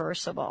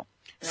irreversible.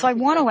 So I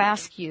want to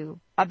ask you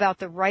about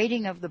the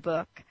writing of the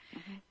book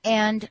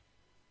and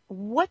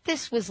what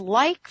this was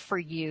like for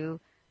you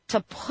to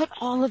put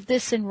all of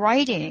this in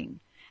writing.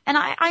 And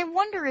I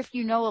wonder if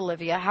you know,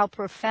 Olivia, how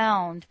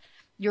profound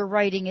your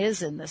writing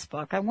is in this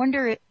book. I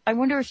wonder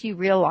if you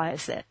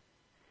realize it.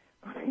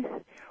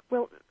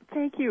 Well,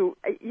 thank you.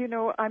 You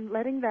know, I'm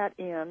letting that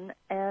in,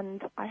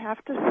 and I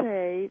have to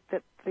say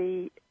that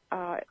the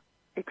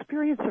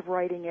experience of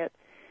writing it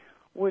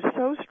was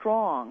so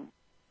strong.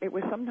 It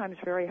was sometimes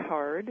very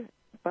hard,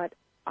 but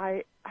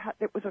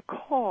it was a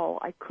call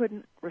I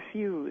couldn't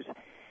refuse.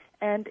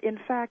 And in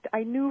fact,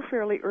 I knew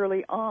fairly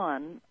early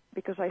on,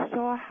 because I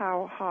saw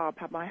how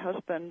my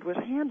husband was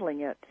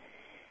handling it.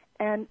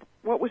 And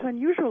what was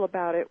unusual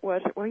about it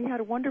was, well, he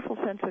had a wonderful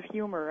sense of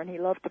humor, and he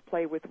loved to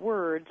play with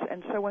words.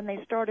 And so when they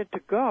started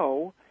to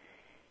go,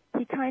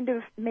 he kind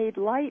of made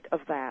light of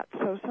that.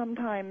 So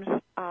sometimes,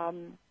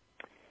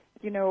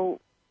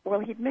 well,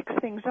 he'd mix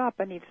things up,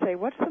 and he'd say,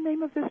 what's the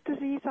name of this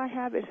disease I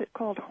have? Is it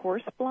called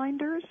horse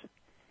blinders?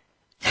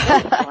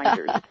 Horse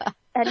blinders.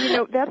 And,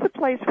 that's a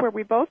place where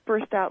we both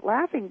burst out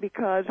laughing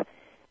because,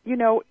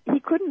 he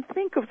couldn't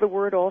think of the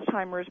word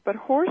Alzheimer's, but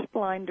horse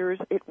blinders,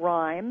 it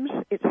rhymes,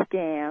 it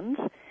scans,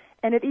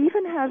 and it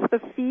even has the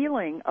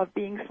feeling of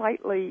being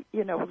slightly,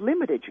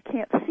 limited. You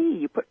can't see.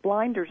 You put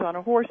blinders on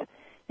a horse.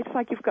 It's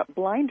like you've got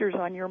blinders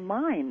on your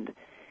mind.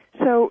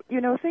 So,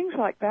 things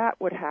like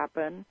that would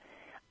happen.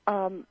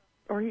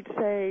 Or he'd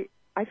say,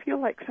 I feel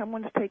like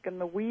someone's taken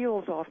the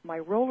wheels off my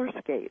roller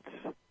skates.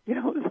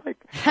 It's like,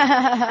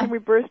 and we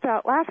burst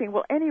out laughing.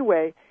 Well,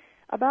 anyway,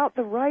 about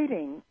the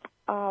writing,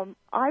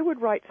 I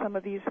would write some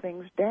of these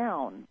things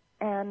down.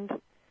 And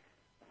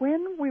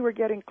when we were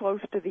getting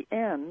close to the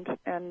end,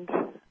 and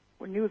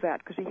we knew that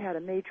because he had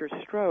a major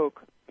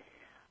stroke,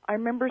 I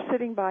remember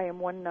sitting by him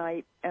one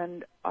night,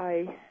 and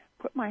I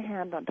put my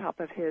hand on top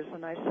of his,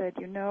 and I said,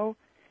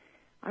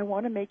 I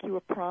want to make you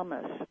a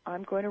promise.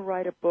 I'm going to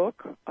write a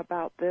book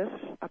about this,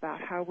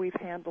 about how we've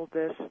handled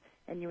this,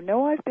 and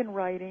I've been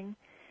writing,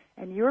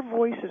 and your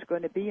voice is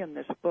going to be in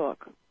this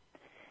book.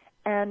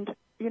 And,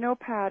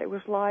 Pat, it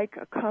was like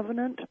a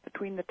covenant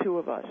between the two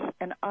of us,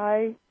 and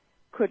I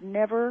could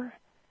never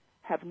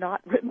have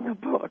not written a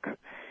book.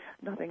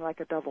 Nothing like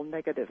a double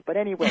negative. But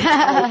anyway,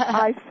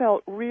 I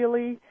felt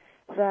really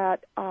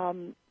that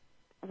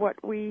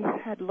what we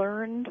had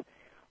learned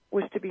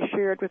was to be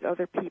shared with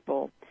other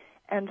people.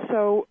 And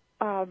so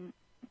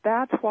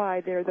that's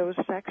why there are those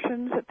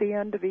sections at the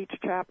end of each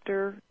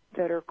chapter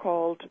that are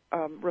called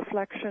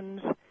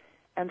reflections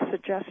and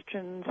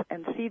suggestions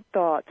and seed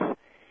thoughts,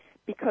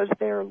 because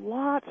there are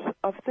lots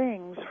of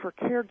things for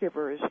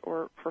caregivers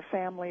or for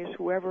families,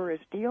 whoever is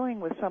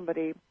dealing with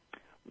somebody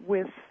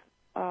with,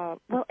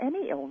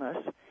 any illness,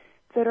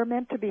 that are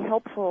meant to be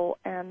helpful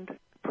and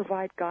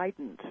provide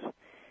guidance.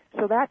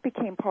 So that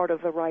became part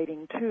of the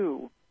writing,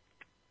 too.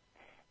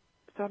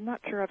 So I'm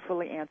not sure I've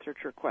fully answered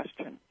your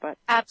question, but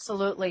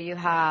absolutely you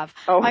have.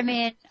 Oh. I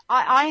mean,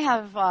 I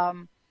have,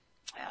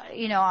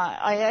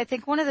 I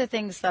think one of the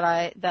things that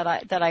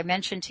I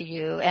mentioned to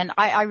you, and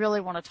I really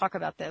want to talk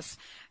about this,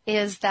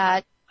 is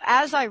that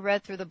as I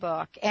read through the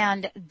book,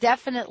 and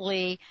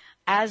definitely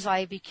as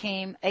I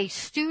became a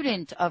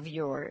student of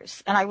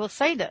yours, and I will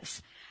say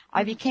this,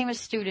 I became a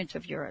student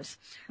of yours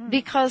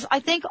because I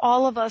think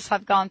all of us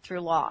have gone through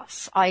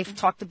loss. I've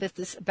talked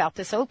about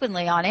this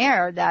openly on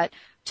air, that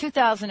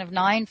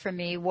 2009 for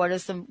me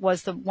was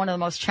one of the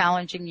most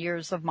challenging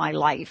years of my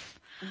life.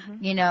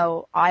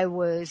 I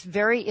was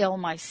very ill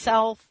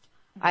myself.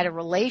 I had a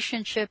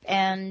relationship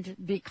end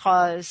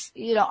because,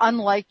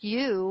 unlike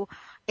you,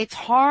 it's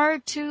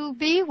hard to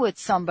be with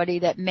somebody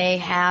that may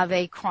have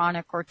a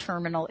chronic or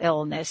terminal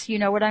illness. You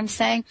know what I'm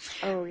saying?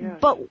 Oh, yeah.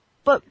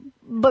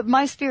 But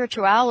my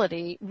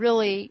spirituality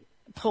really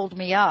pulled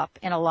me up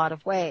in a lot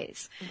of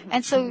ways.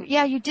 And so,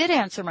 yeah, you did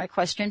answer my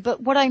question.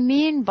 But what I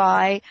mean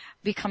by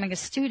becoming a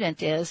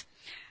student is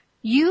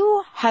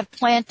you have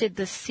planted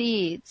the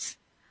seeds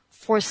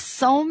for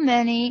so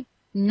many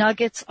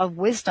nuggets of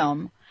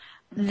wisdom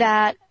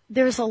that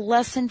there's a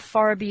lesson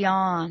far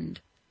beyond,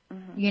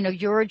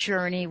 your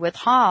journey with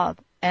Hob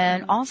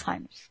and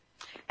Alzheimer's.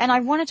 And I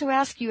wanted to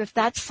ask you if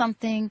that's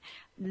something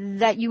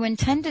that you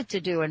intended to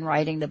do in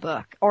writing the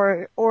book,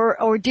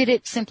 or did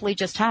it simply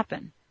just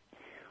happen?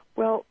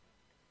 Well,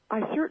 I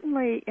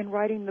certainly, in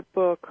writing the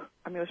book,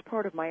 it was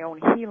part of my own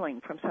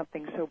healing from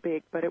something so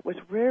big, but it was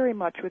very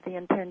much with the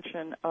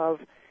intention of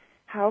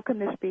how can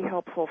this be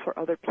helpful for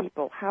other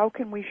people? How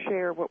can we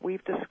share what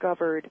we've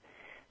discovered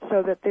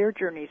so that their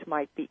journeys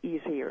might be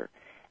easier?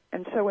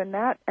 And so in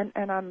that,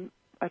 and I'm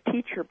a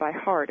teacher by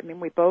heart.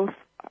 We both,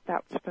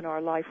 that's been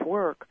our life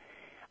work.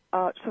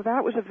 So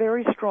that was a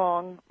very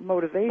strong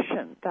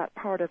motivation, that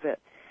part of it.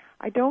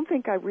 I don't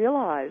think I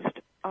realized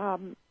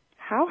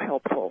how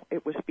helpful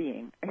it was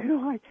being.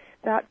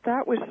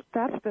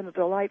 That's been a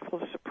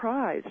delightful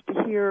surprise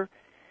to hear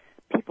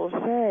people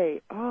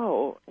say,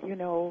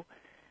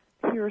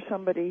 hear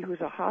somebody who's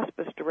a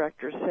hospice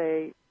director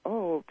say,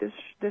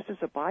 this is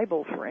a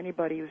Bible for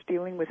anybody who's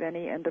dealing with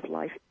any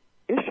end-of-life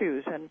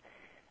issues. And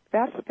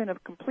that's been a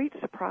complete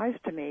surprise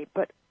to me,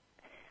 but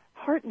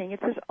heartening.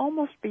 It's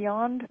almost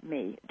beyond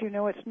me.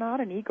 It's not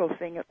an ego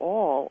thing at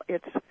all.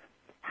 It's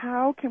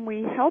how can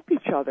we help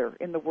each other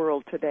in the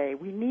world today?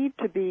 We need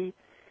to be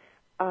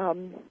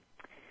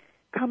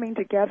coming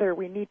together.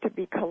 We need to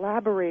be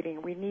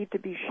collaborating. We need to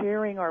be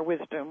sharing our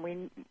wisdom.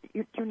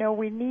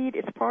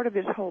 It's part of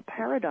this whole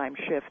paradigm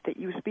shift that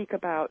you speak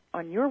about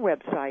on your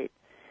website.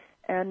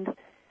 And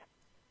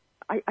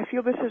I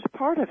feel this is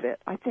part of it.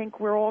 I think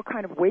we're all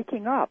kind of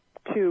waking up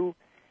to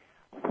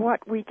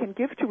what we can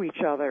give to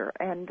each other.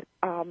 And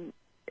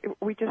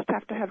we just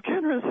have to have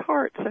generous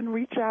hearts and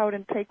reach out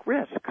and take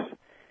risks.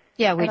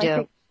 Yeah, we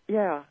do.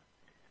 Yeah.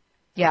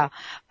 Yeah.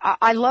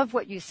 I love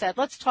what you said.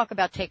 Let's talk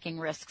about taking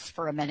risks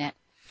for a minute.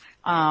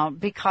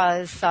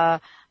 Because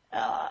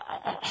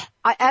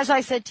as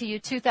I said to you,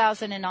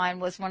 2009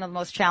 was one of the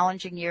most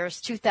challenging years.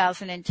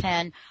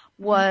 2010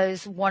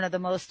 was one of the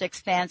most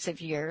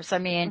expansive years.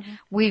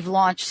 We've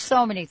launched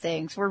so many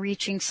things. We're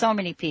reaching so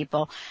many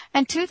people.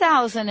 And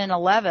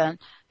 2011,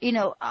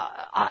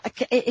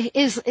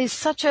 is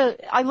such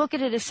I look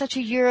at it as such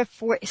a year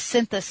for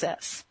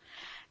synthesis.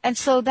 And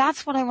so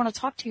that's what I want to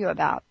talk to you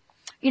about.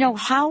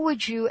 How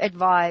would you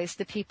advise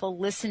the people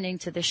listening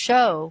to the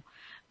show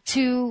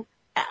to,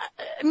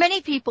 many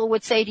people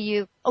would say to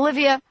you,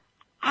 Olivia,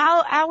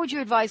 how would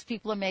you advise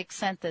people to make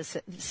sense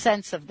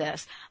of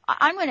this?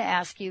 I'm going to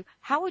ask you,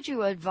 how would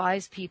you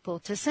advise people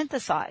to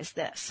synthesize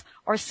this,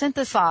 or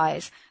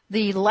synthesize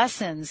the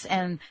lessons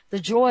and the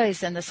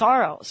joys and the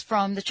sorrows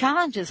from the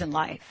challenges in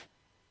life?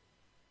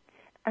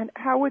 And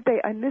how would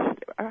they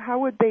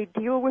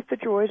deal with the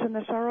joys and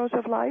the sorrows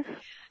of life?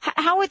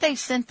 How would they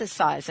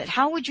synthesize it?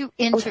 How would you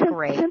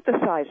integrate?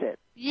 Synthesize it.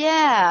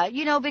 Yeah,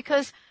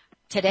 because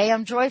today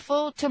I'm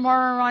joyful,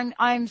 tomorrow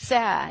I'm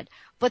sad.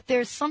 But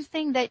there's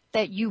something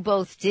that you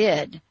both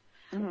did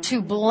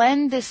to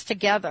blend this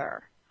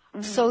together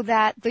so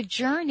that the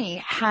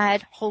journey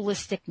had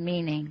holistic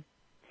meaning.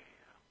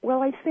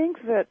 Well, I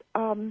think that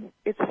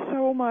it's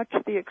so much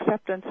the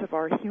acceptance of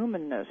our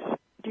humanness.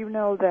 Do you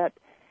know that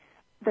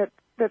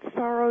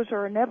sorrows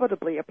are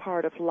inevitably a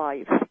part of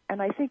life?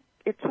 And I think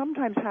it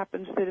sometimes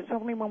happens that it's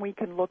only when we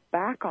can look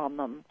back on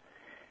them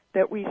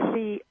that we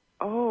see,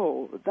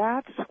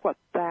 that's what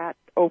that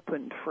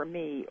opened for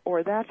me,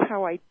 or that's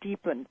how I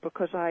deepened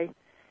because I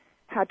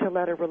had to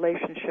let a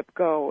relationship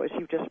go, as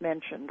you just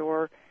mentioned,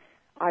 or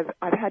I've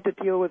had to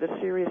deal with a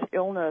serious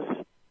illness.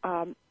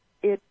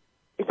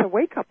 It's a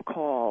wake-up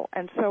call,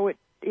 and so it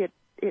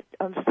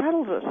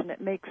unsettles us, and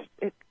it makes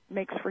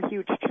for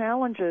huge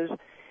challenges.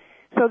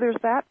 So there's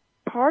that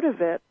part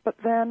of it, but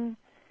then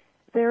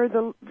there are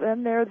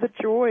the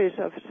joys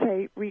of,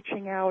 say,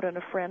 reaching out and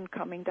a friend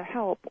coming to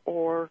help,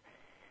 or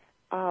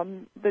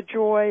the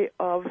joy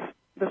of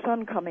the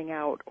sun coming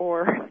out,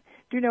 or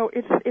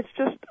it's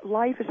just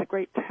life is a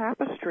great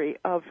tapestry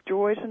of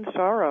joys and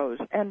sorrows.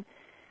 And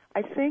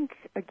I think,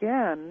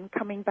 again,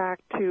 coming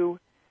back to,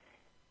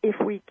 if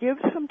we give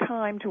some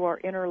time to our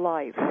inner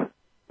life,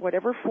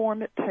 whatever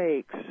form it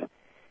takes,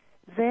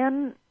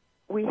 then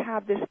we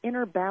have this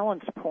inner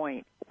balance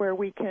point where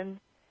we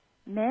can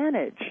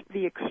manage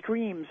the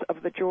extremes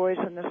of the joys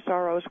and the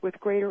sorrows with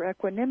greater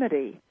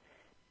equanimity,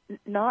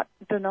 not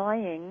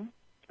denying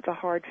the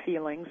hard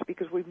feelings,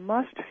 because we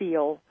must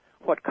feel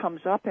what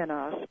comes up in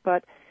us,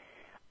 but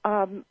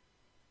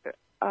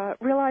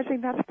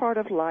realizing that's part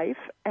of life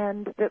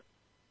and that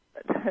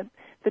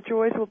the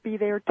joys will be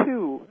there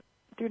too.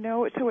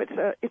 So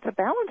it's a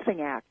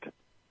balancing act,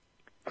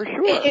 for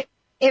sure.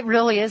 It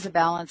really is a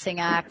balancing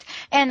act.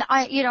 And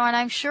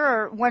I'm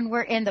sure when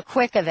we're in the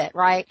quick of it,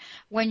 right?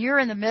 When you're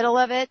in the middle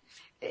of it,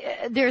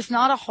 there's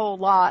not a whole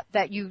lot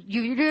that you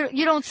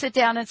don't sit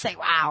down and say,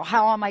 wow,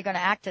 how am I going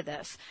to act to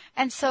this?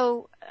 And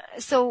so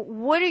So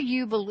what do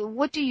you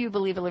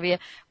believe, Olivia?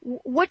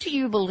 What do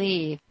you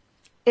believe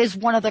is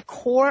one of the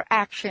core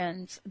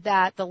actions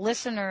that the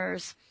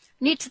listeners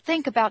need to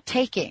think about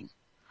taking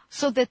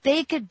so that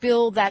they could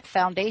build that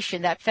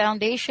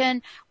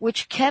foundation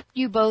which kept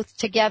you both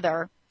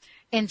together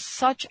in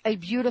such a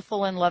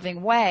beautiful and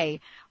loving way?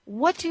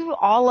 What do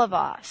all of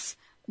us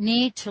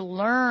need to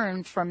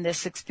learn from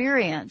this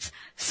experience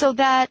so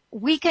that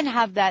we can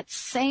have that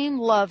same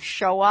love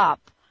show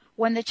up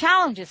when the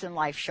challenges in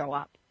life show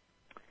up?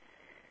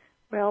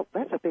 Well,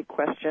 that's a big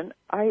question.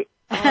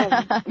 That's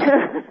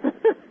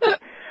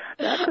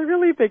a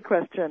really big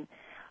question.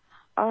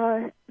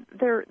 There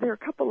are a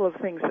couple of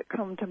things that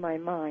come to my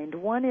mind.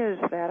 One is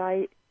that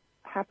I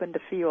happen to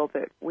feel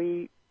that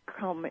we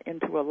come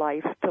into a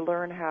life to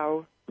learn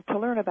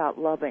about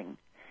loving.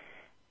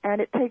 And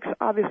it takes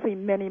obviously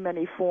many,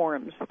 many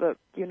forms. The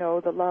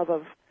love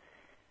of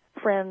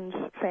friends,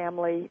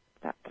 family.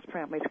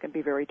 Families can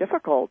be very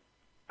difficult.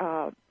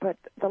 But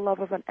the love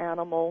of an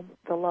animal,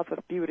 the love of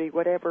beauty,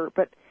 whatever.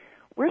 But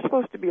we're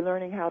supposed to be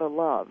learning how to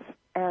love.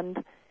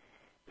 And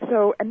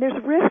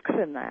there's risks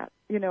in that.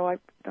 I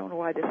don't know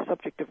why this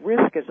subject of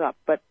risk is up,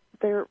 but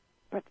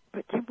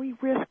can we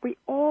risk? We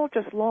all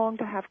just long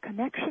to have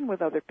connection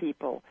with other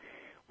people.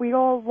 We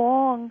all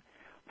long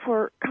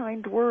for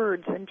kind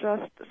words and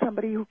just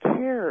somebody who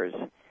cares.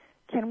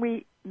 Can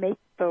we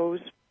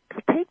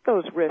take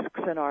those risks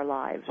in our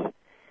lives?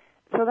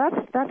 So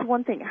that's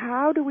one thing.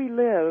 How do we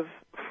live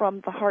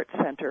from the heart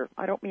center?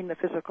 I don't mean the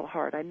physical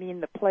heart. I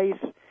mean the place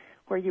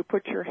where you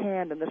put your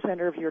hand in the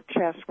center of your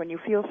chest when you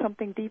feel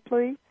something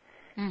deeply.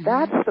 Mm-hmm.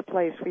 That's the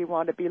place we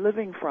want to be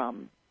living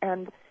from.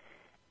 And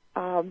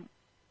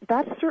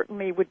that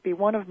certainly would be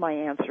one of my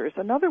answers.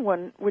 Another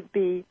one would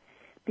be,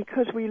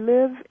 because we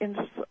live in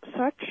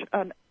such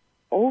an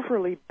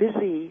overly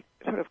busy,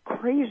 sort of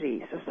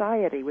crazy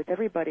society with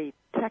everybody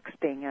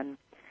texting and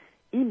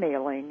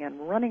emailing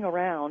and running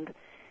around,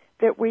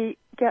 that we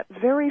get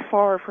very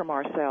far from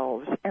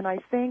ourselves. And I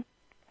think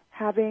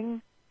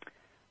having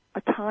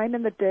a time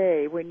in the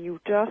day when you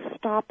just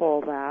stop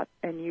all that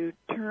and you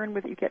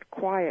get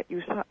quiet,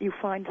 you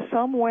find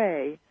some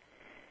way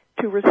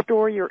to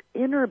restore your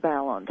inner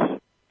balance,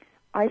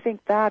 I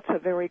think that's a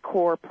very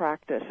core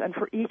practice. And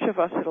for each of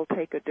us, it'll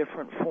take a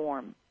different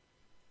form.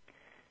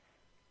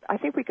 I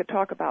think we could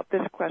talk about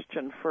this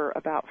question for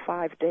about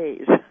 5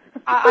 days.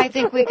 I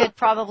think we could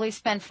probably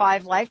spend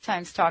 5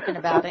 lifetimes talking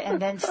about it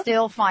and then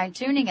still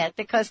fine-tuning it,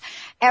 because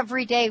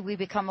every day we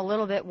become a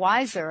little bit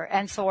wiser,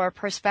 and so our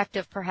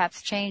perspective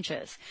perhaps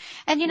changes.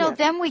 And, yes.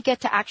 Then we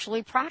get to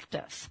actually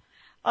practice.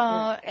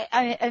 Yes.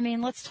 I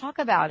mean, let's talk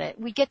about it.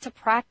 We get to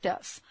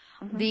practice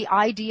the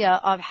idea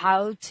of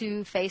how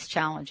to face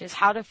challenges,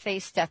 how to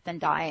face death and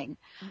dying,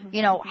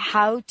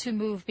 how to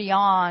move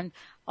beyond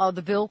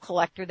the bill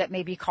collector that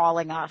may be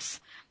calling us.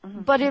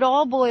 Mm-hmm. But it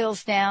all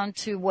boils down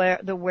to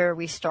where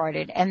we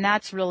started, and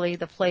that's really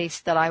the place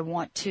that I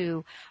want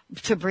to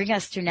bring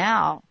us to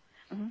now.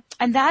 Mm-hmm.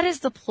 And that is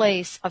the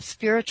place of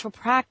spiritual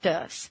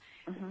practice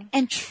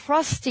and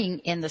trusting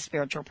in the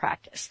spiritual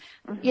practice.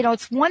 Mm-hmm.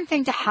 It's one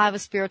thing to have a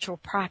spiritual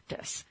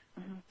practice,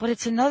 but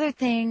it's another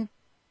thing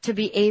to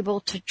be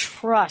able to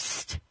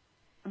trust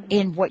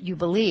in what you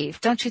believe.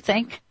 Don't you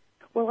think?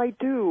 Well, I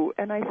do,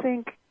 and I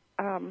think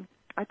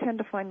I tend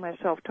to find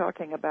myself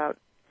talking about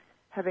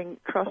having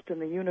trust in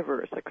the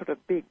universe, a kind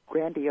of big,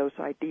 grandiose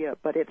idea,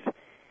 but it's.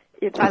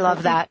 I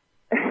love that.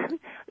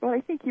 Well,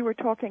 I think you were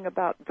talking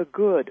about the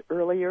good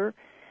earlier.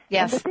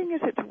 Yes. And the thing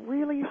is, it's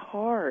really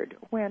hard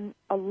when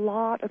a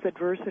lot of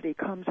adversity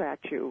comes at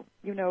you.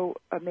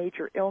 A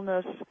major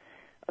illness,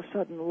 a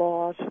sudden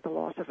loss, the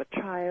loss of a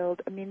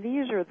child. I mean,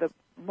 these are the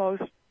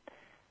most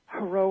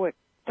heroic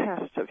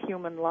tests of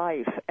human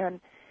life. And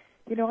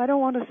I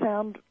don't want to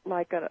sound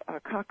like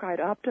a cockeyed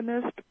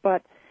optimist,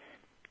 but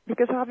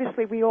because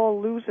obviously we all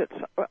lose it.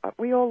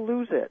 We all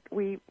lose it.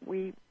 We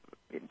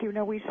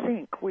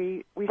sink.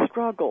 We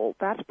struggle.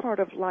 That's part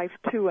of life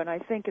too. And I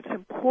think it's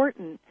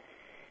important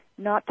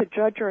not to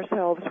judge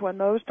ourselves when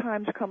those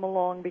times come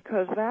along,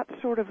 because that's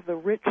sort of the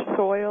rich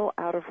soil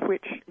out of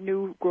which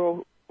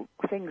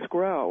things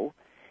grow.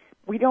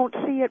 We don't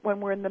see it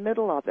when we're in the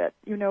middle of it.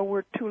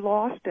 We're too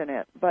lost in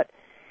it. But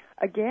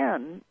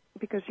again,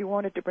 because you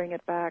wanted to bring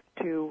it back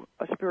to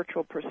a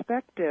spiritual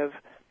perspective,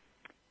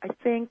 I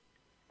think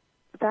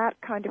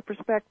that kind of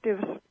perspective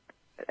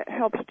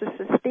helps to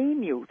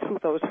sustain you through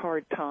those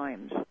hard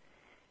times.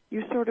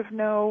 You sort of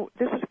know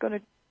this is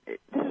going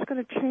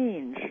to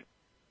change.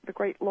 The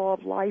great law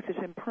of life is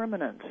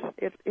impermanence.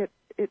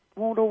 It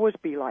won't always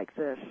be like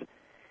this.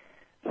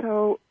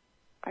 So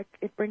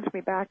it brings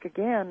me back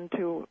again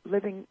to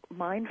living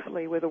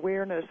mindfully with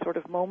awareness, sort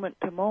of moment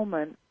to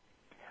moment,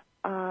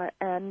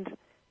 and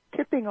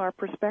tipping our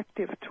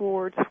perspective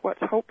towards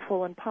what's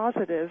hopeful and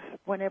positive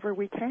whenever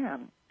we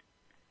can.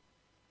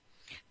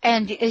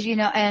 And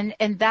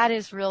and that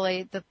is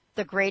really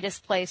the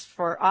greatest place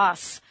for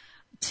us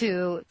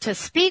to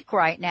speak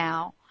right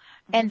now,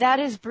 and that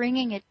is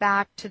bringing it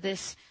back to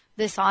this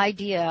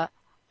idea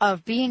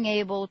of being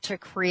able to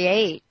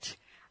create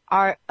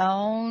our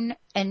own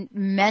and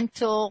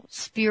mental,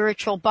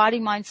 spiritual, body,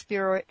 mind,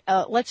 spirit,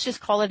 let's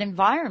just call it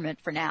environment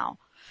for now.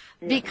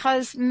 Yeah.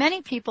 Because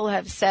many people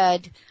have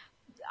said,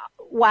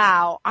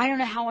 wow, I don't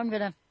know how I'm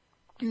going to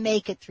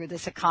make it through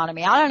this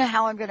economy. I don't know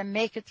how I'm going to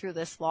make it through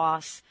this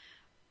loss.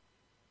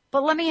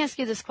 But let me ask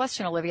you this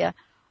question, Olivia.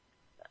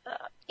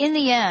 In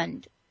the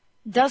end,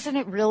 doesn't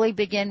it really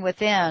begin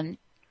within?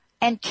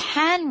 And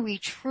can we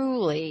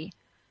truly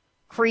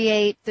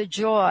create the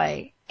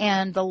joy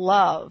and the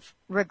love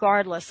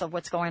regardless of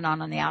what's going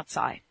on the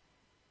outside?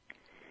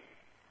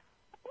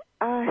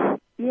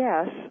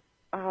 Yes.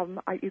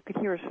 You could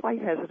hear a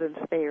slight hesitance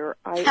there.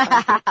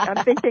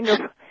 I'm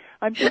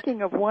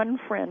thinking of one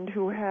friend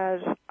who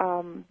has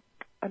an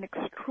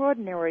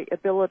extraordinary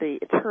ability.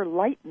 It's her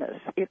lightness.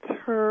 It's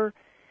her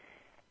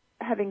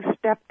having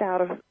stepped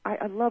out of,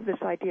 I love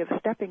this idea of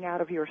stepping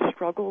out of your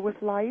struggle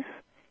with life.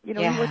 You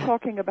know, we were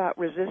talking about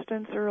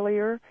resistance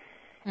earlier,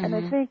 and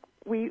I think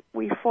we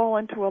fall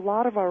into a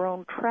lot of our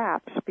own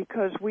traps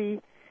because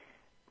we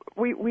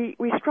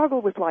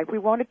struggle with life. We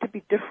want it to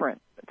be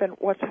different than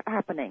what's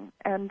happening,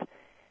 and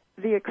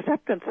the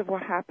acceptance of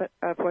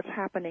what's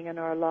happening in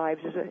our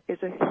lives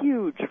is a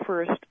huge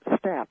first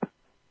step.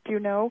 Do you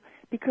know?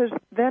 Because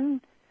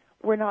then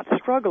we're not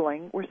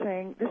struggling. We're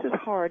saying, this is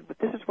hard, but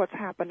this is what's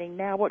happening.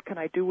 Now what can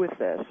I do with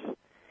this?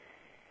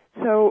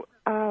 So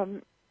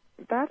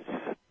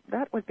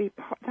that would be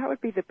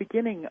the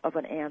beginning of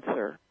an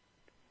answer.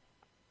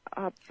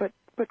 But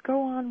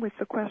go on with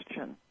the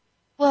question.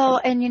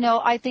 Well, and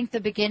I think the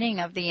beginning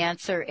of the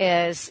answer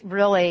is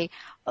really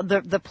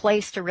the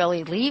place to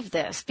really leave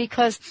this,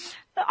 because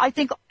I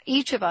think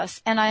each of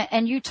us,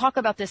 and you talk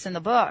about this in the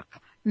book,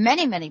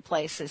 many, many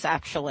places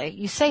actually.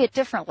 You say it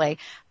differently,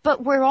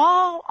 but we're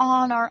all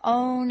on our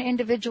own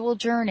individual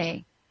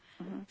journey.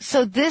 Mm-hmm.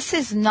 So this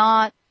is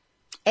not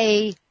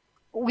we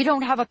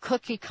don't have a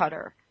cookie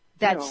cutter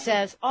that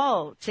says,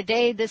 oh,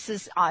 today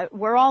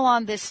we're all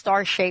on this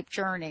star-shaped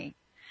journey.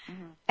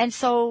 Mm-hmm. And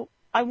so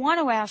I want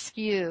to ask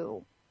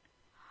you,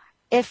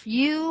 if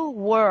you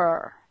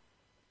were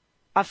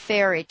a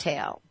fairy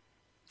tale,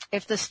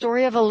 if the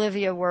story of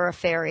Olivia were a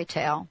fairy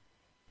tale,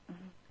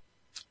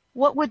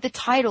 what would the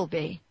title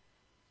be?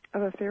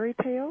 Of a fairy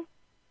tale?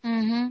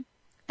 Mm-hmm.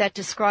 That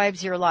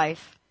describes your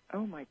life.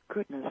 Oh my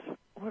goodness.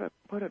 What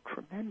a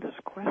tremendous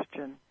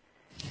question.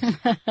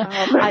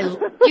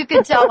 You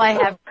could tell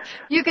I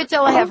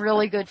have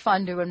really good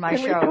fun doing my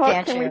show,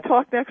 can't you? Can we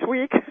talk next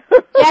week?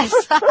 Yes.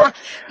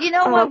 You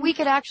know what? We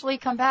could actually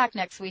come back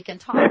next week and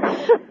talk.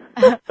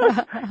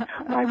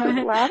 I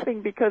was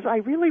laughing because I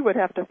really would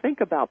have to think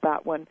about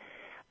that one.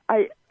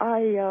 I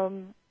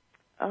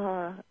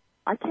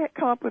can't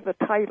come up with a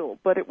title,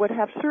 but it would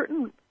have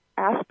certain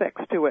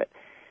aspects to it.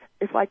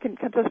 If I can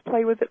just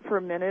play with it for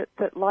a minute,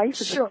 that life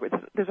is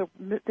there's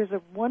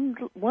a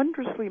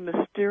wondrously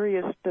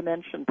mysterious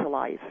dimension to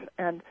life,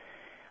 and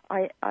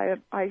I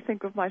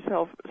think of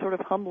myself sort of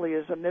humbly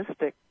as a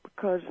mystic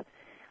because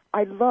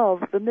I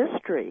love the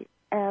mystery,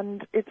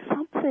 and it's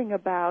something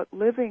about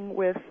living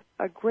with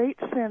a great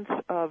sense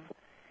of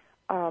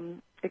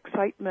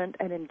excitement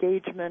and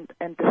engagement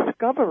and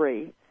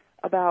discovery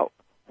about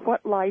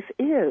what life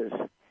is.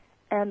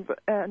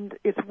 And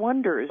its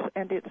wonders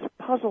and its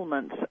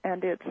puzzlements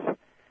and its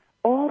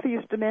all these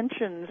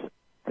dimensions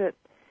that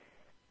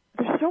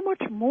there's so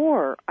much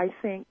more, I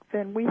think,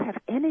 than we have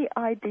any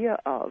idea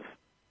of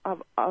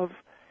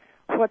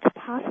what's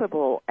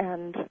possible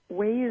and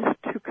ways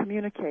to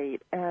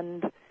communicate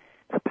and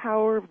the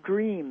power of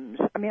dreams.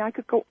 I mean, I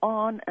could go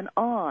on and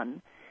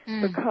on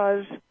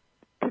because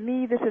to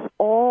me this is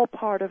all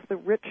part of the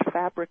rich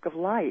fabric of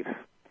life.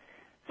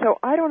 So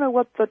I don't know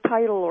what the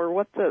title or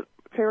what the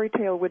fairy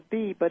tale would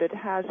be, but it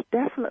has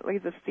definitely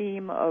the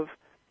theme of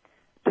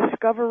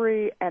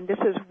discovery, and this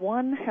is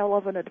one hell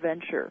of an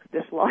adventure,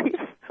 this life.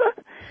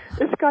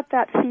 It's got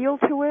that feel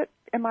to it.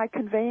 Am I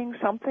conveying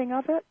something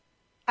of it?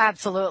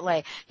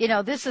 Absolutely.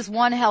 This is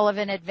one hell of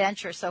an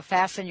adventure, so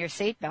fasten your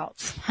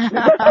seatbelts.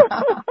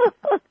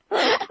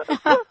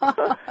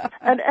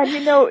 and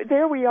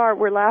there we are,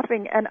 we're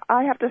laughing, and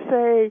I have to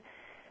say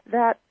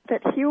that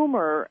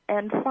humor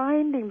and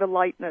finding the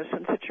lightness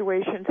in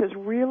situations is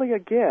really a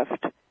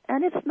gift.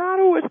 And it's not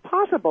always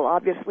possible,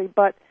 obviously,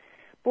 but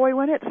boy,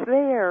 when it's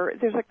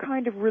there's a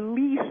kind of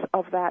release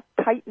of that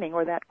tightening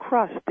or that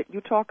crust that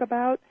you talk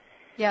about.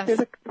 Yes.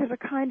 There's a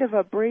kind of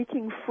a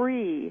breaking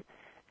free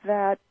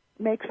that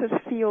makes us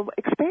feel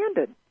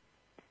expanded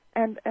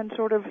and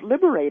sort of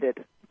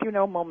liberated,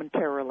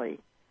 momentarily.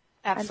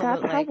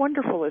 Absolutely. And how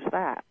wonderful is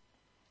that?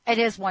 It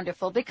is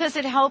wonderful because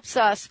it helps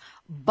us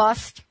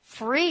bust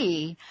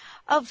free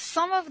of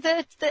some of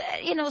the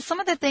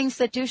things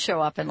that do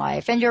show up in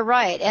life. And you're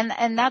right.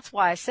 And that's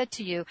why I said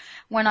to you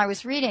when I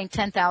was reading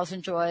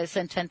 10,000 Joys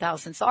and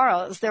 10,000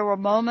 Sorrows, there were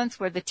moments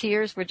where the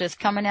tears were just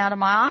coming out of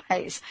my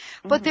eyes.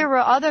 But there were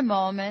other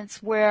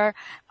moments where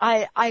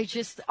I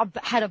just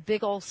had a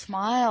big old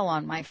smile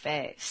on my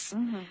face.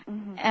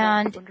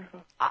 And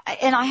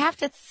I have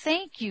to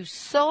thank you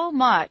so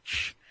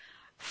much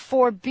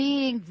for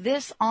being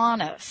this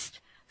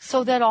honest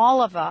so that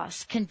all of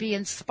us can be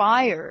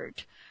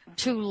inspired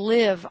to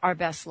live our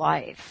best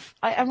life.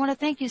 I want to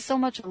thank you so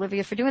much,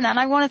 Olivia, for doing that. And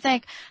I want to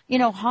thank,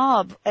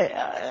 Hob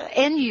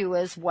and you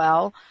as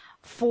well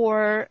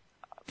for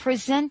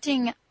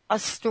presenting a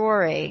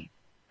story,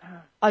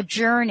 a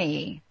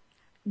journey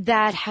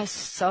that has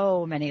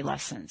so many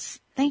lessons.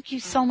 Thank you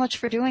so much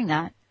for doing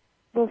that.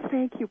 Well,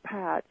 thank you,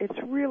 Pat. It's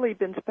really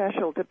been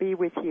special to be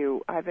with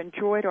you. I've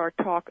enjoyed our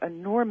talk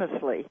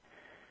enormously.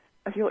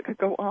 I feel it could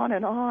go on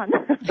and on.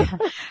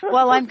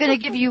 Well, I'm going to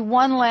give you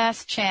one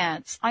last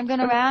chance. I'm going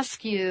to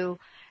ask you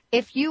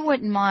if you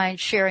wouldn't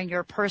mind sharing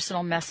your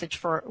personal message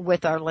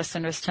with our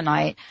listeners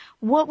tonight.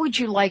 What would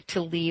you like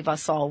to leave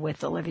us all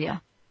with,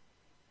 Olivia?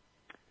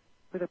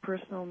 With a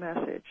personal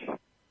message?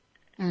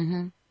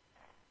 Mm-hmm.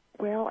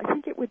 Well, I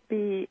think it would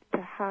be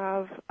to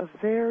have a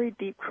very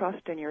deep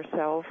trust in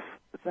yourself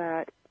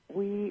that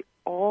we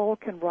all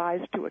can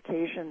rise to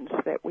occasions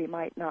that we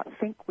might not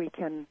think we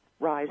can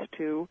rise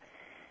to,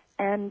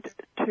 and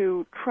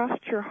to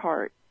trust your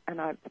heart. And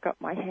I've got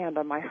my hand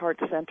on my heart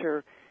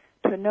center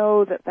to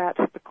know that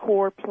that's the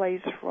core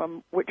place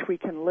from which we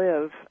can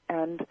live,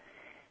 and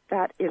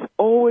that is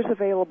always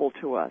available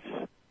to us.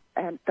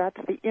 And that's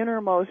the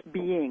innermost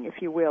being,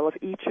 if you will, of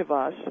each of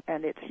us,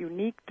 and it's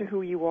unique to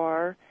who you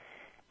are,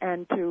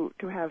 and to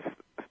have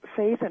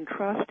faith and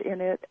trust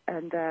in it,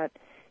 and that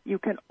you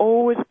can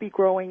always be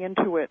growing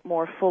into it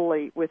more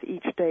fully with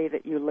each day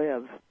that you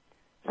live.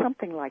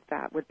 Something like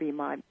that would be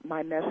my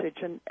message,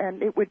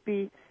 and it would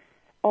be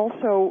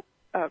also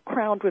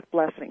crowned with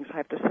blessings, I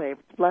have to say,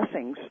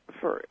 blessings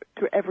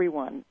to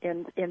everyone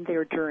in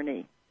their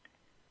journey.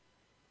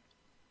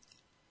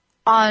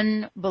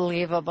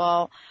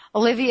 Unbelievable.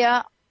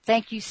 Olivia,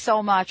 thank you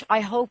so much. I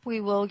hope we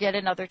will get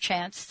another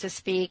chance to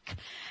speak.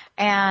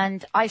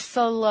 And I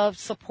so love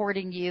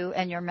supporting you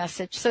and your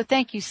message. So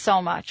thank you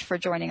so much for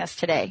joining us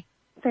today.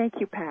 Thank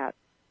you, Pat.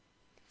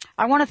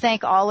 I want to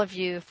thank all of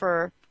you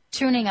for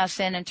tuning us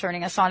in and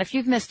turning us on. If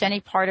you've missed any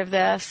part of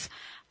this,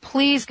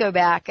 please go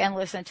back and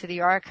listen to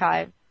the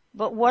archive.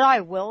 But what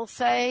I will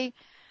say,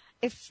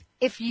 if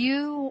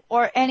you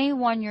or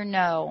anyone you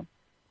know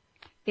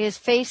is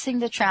facing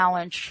the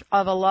challenge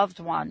of a loved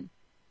one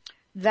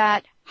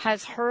that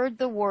has heard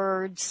the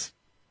words,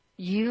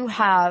 "You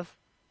have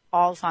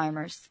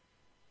Alzheimer's,"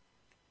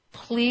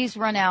 please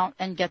run out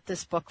and get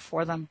this book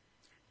for them,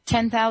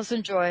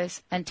 10,000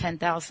 Joys and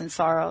 10,000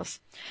 Sorrows.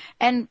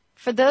 And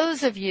for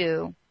those of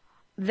you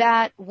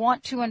that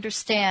want to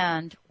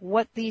understand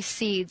what these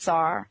seeds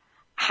are,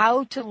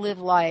 how to live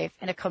life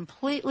in a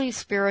completely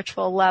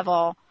spiritual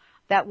level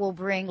that will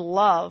bring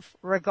love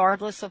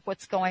regardless of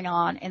what's going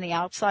on in the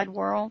outside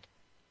world,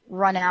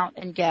 run out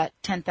and get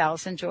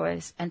 10,000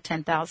 Joys and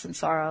 10,000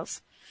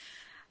 Sorrows.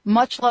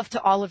 Much love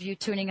to all of you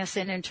tuning us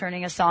in and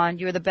turning us on.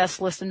 You're the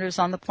best listeners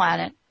on the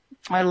planet.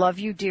 I love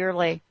you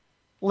dearly.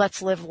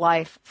 Let's live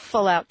life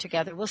full out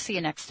together. We'll see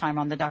you next time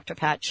on the Dr.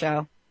 Pat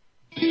Show.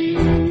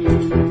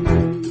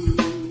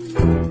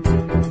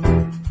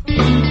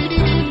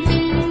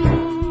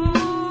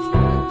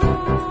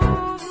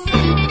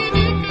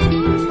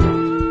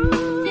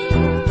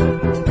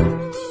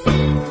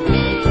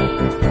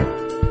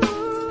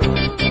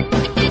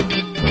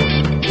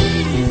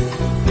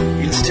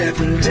 You're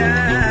stepping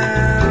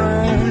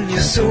down, your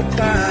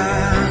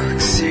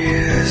soapbox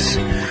is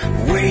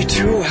way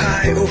too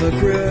high,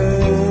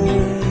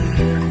 overgrown,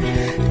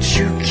 that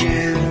you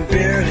can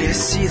barely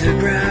see the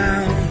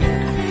ground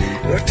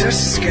or touch the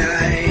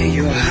sky.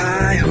 Your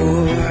high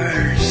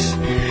horse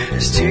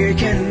is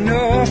taken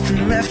off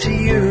and left to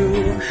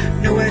you,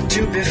 nowhere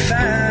to be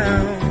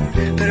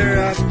found, better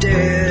off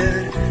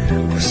dead,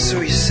 or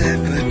so you said.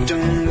 But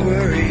don't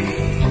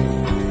worry,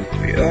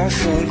 we all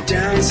fall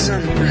down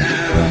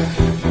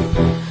somehow.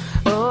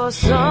 Oh,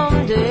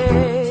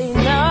 someday,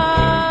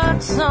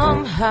 not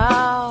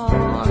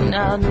somehow,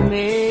 not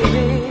maybe,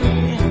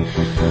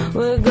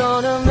 we're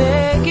gonna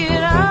make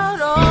it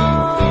out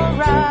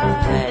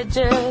alright,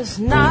 just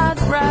not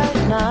right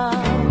now.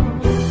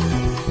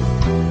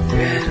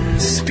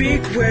 And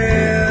speak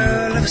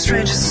well of a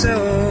stranger's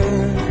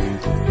soul,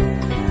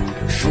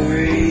 for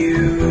you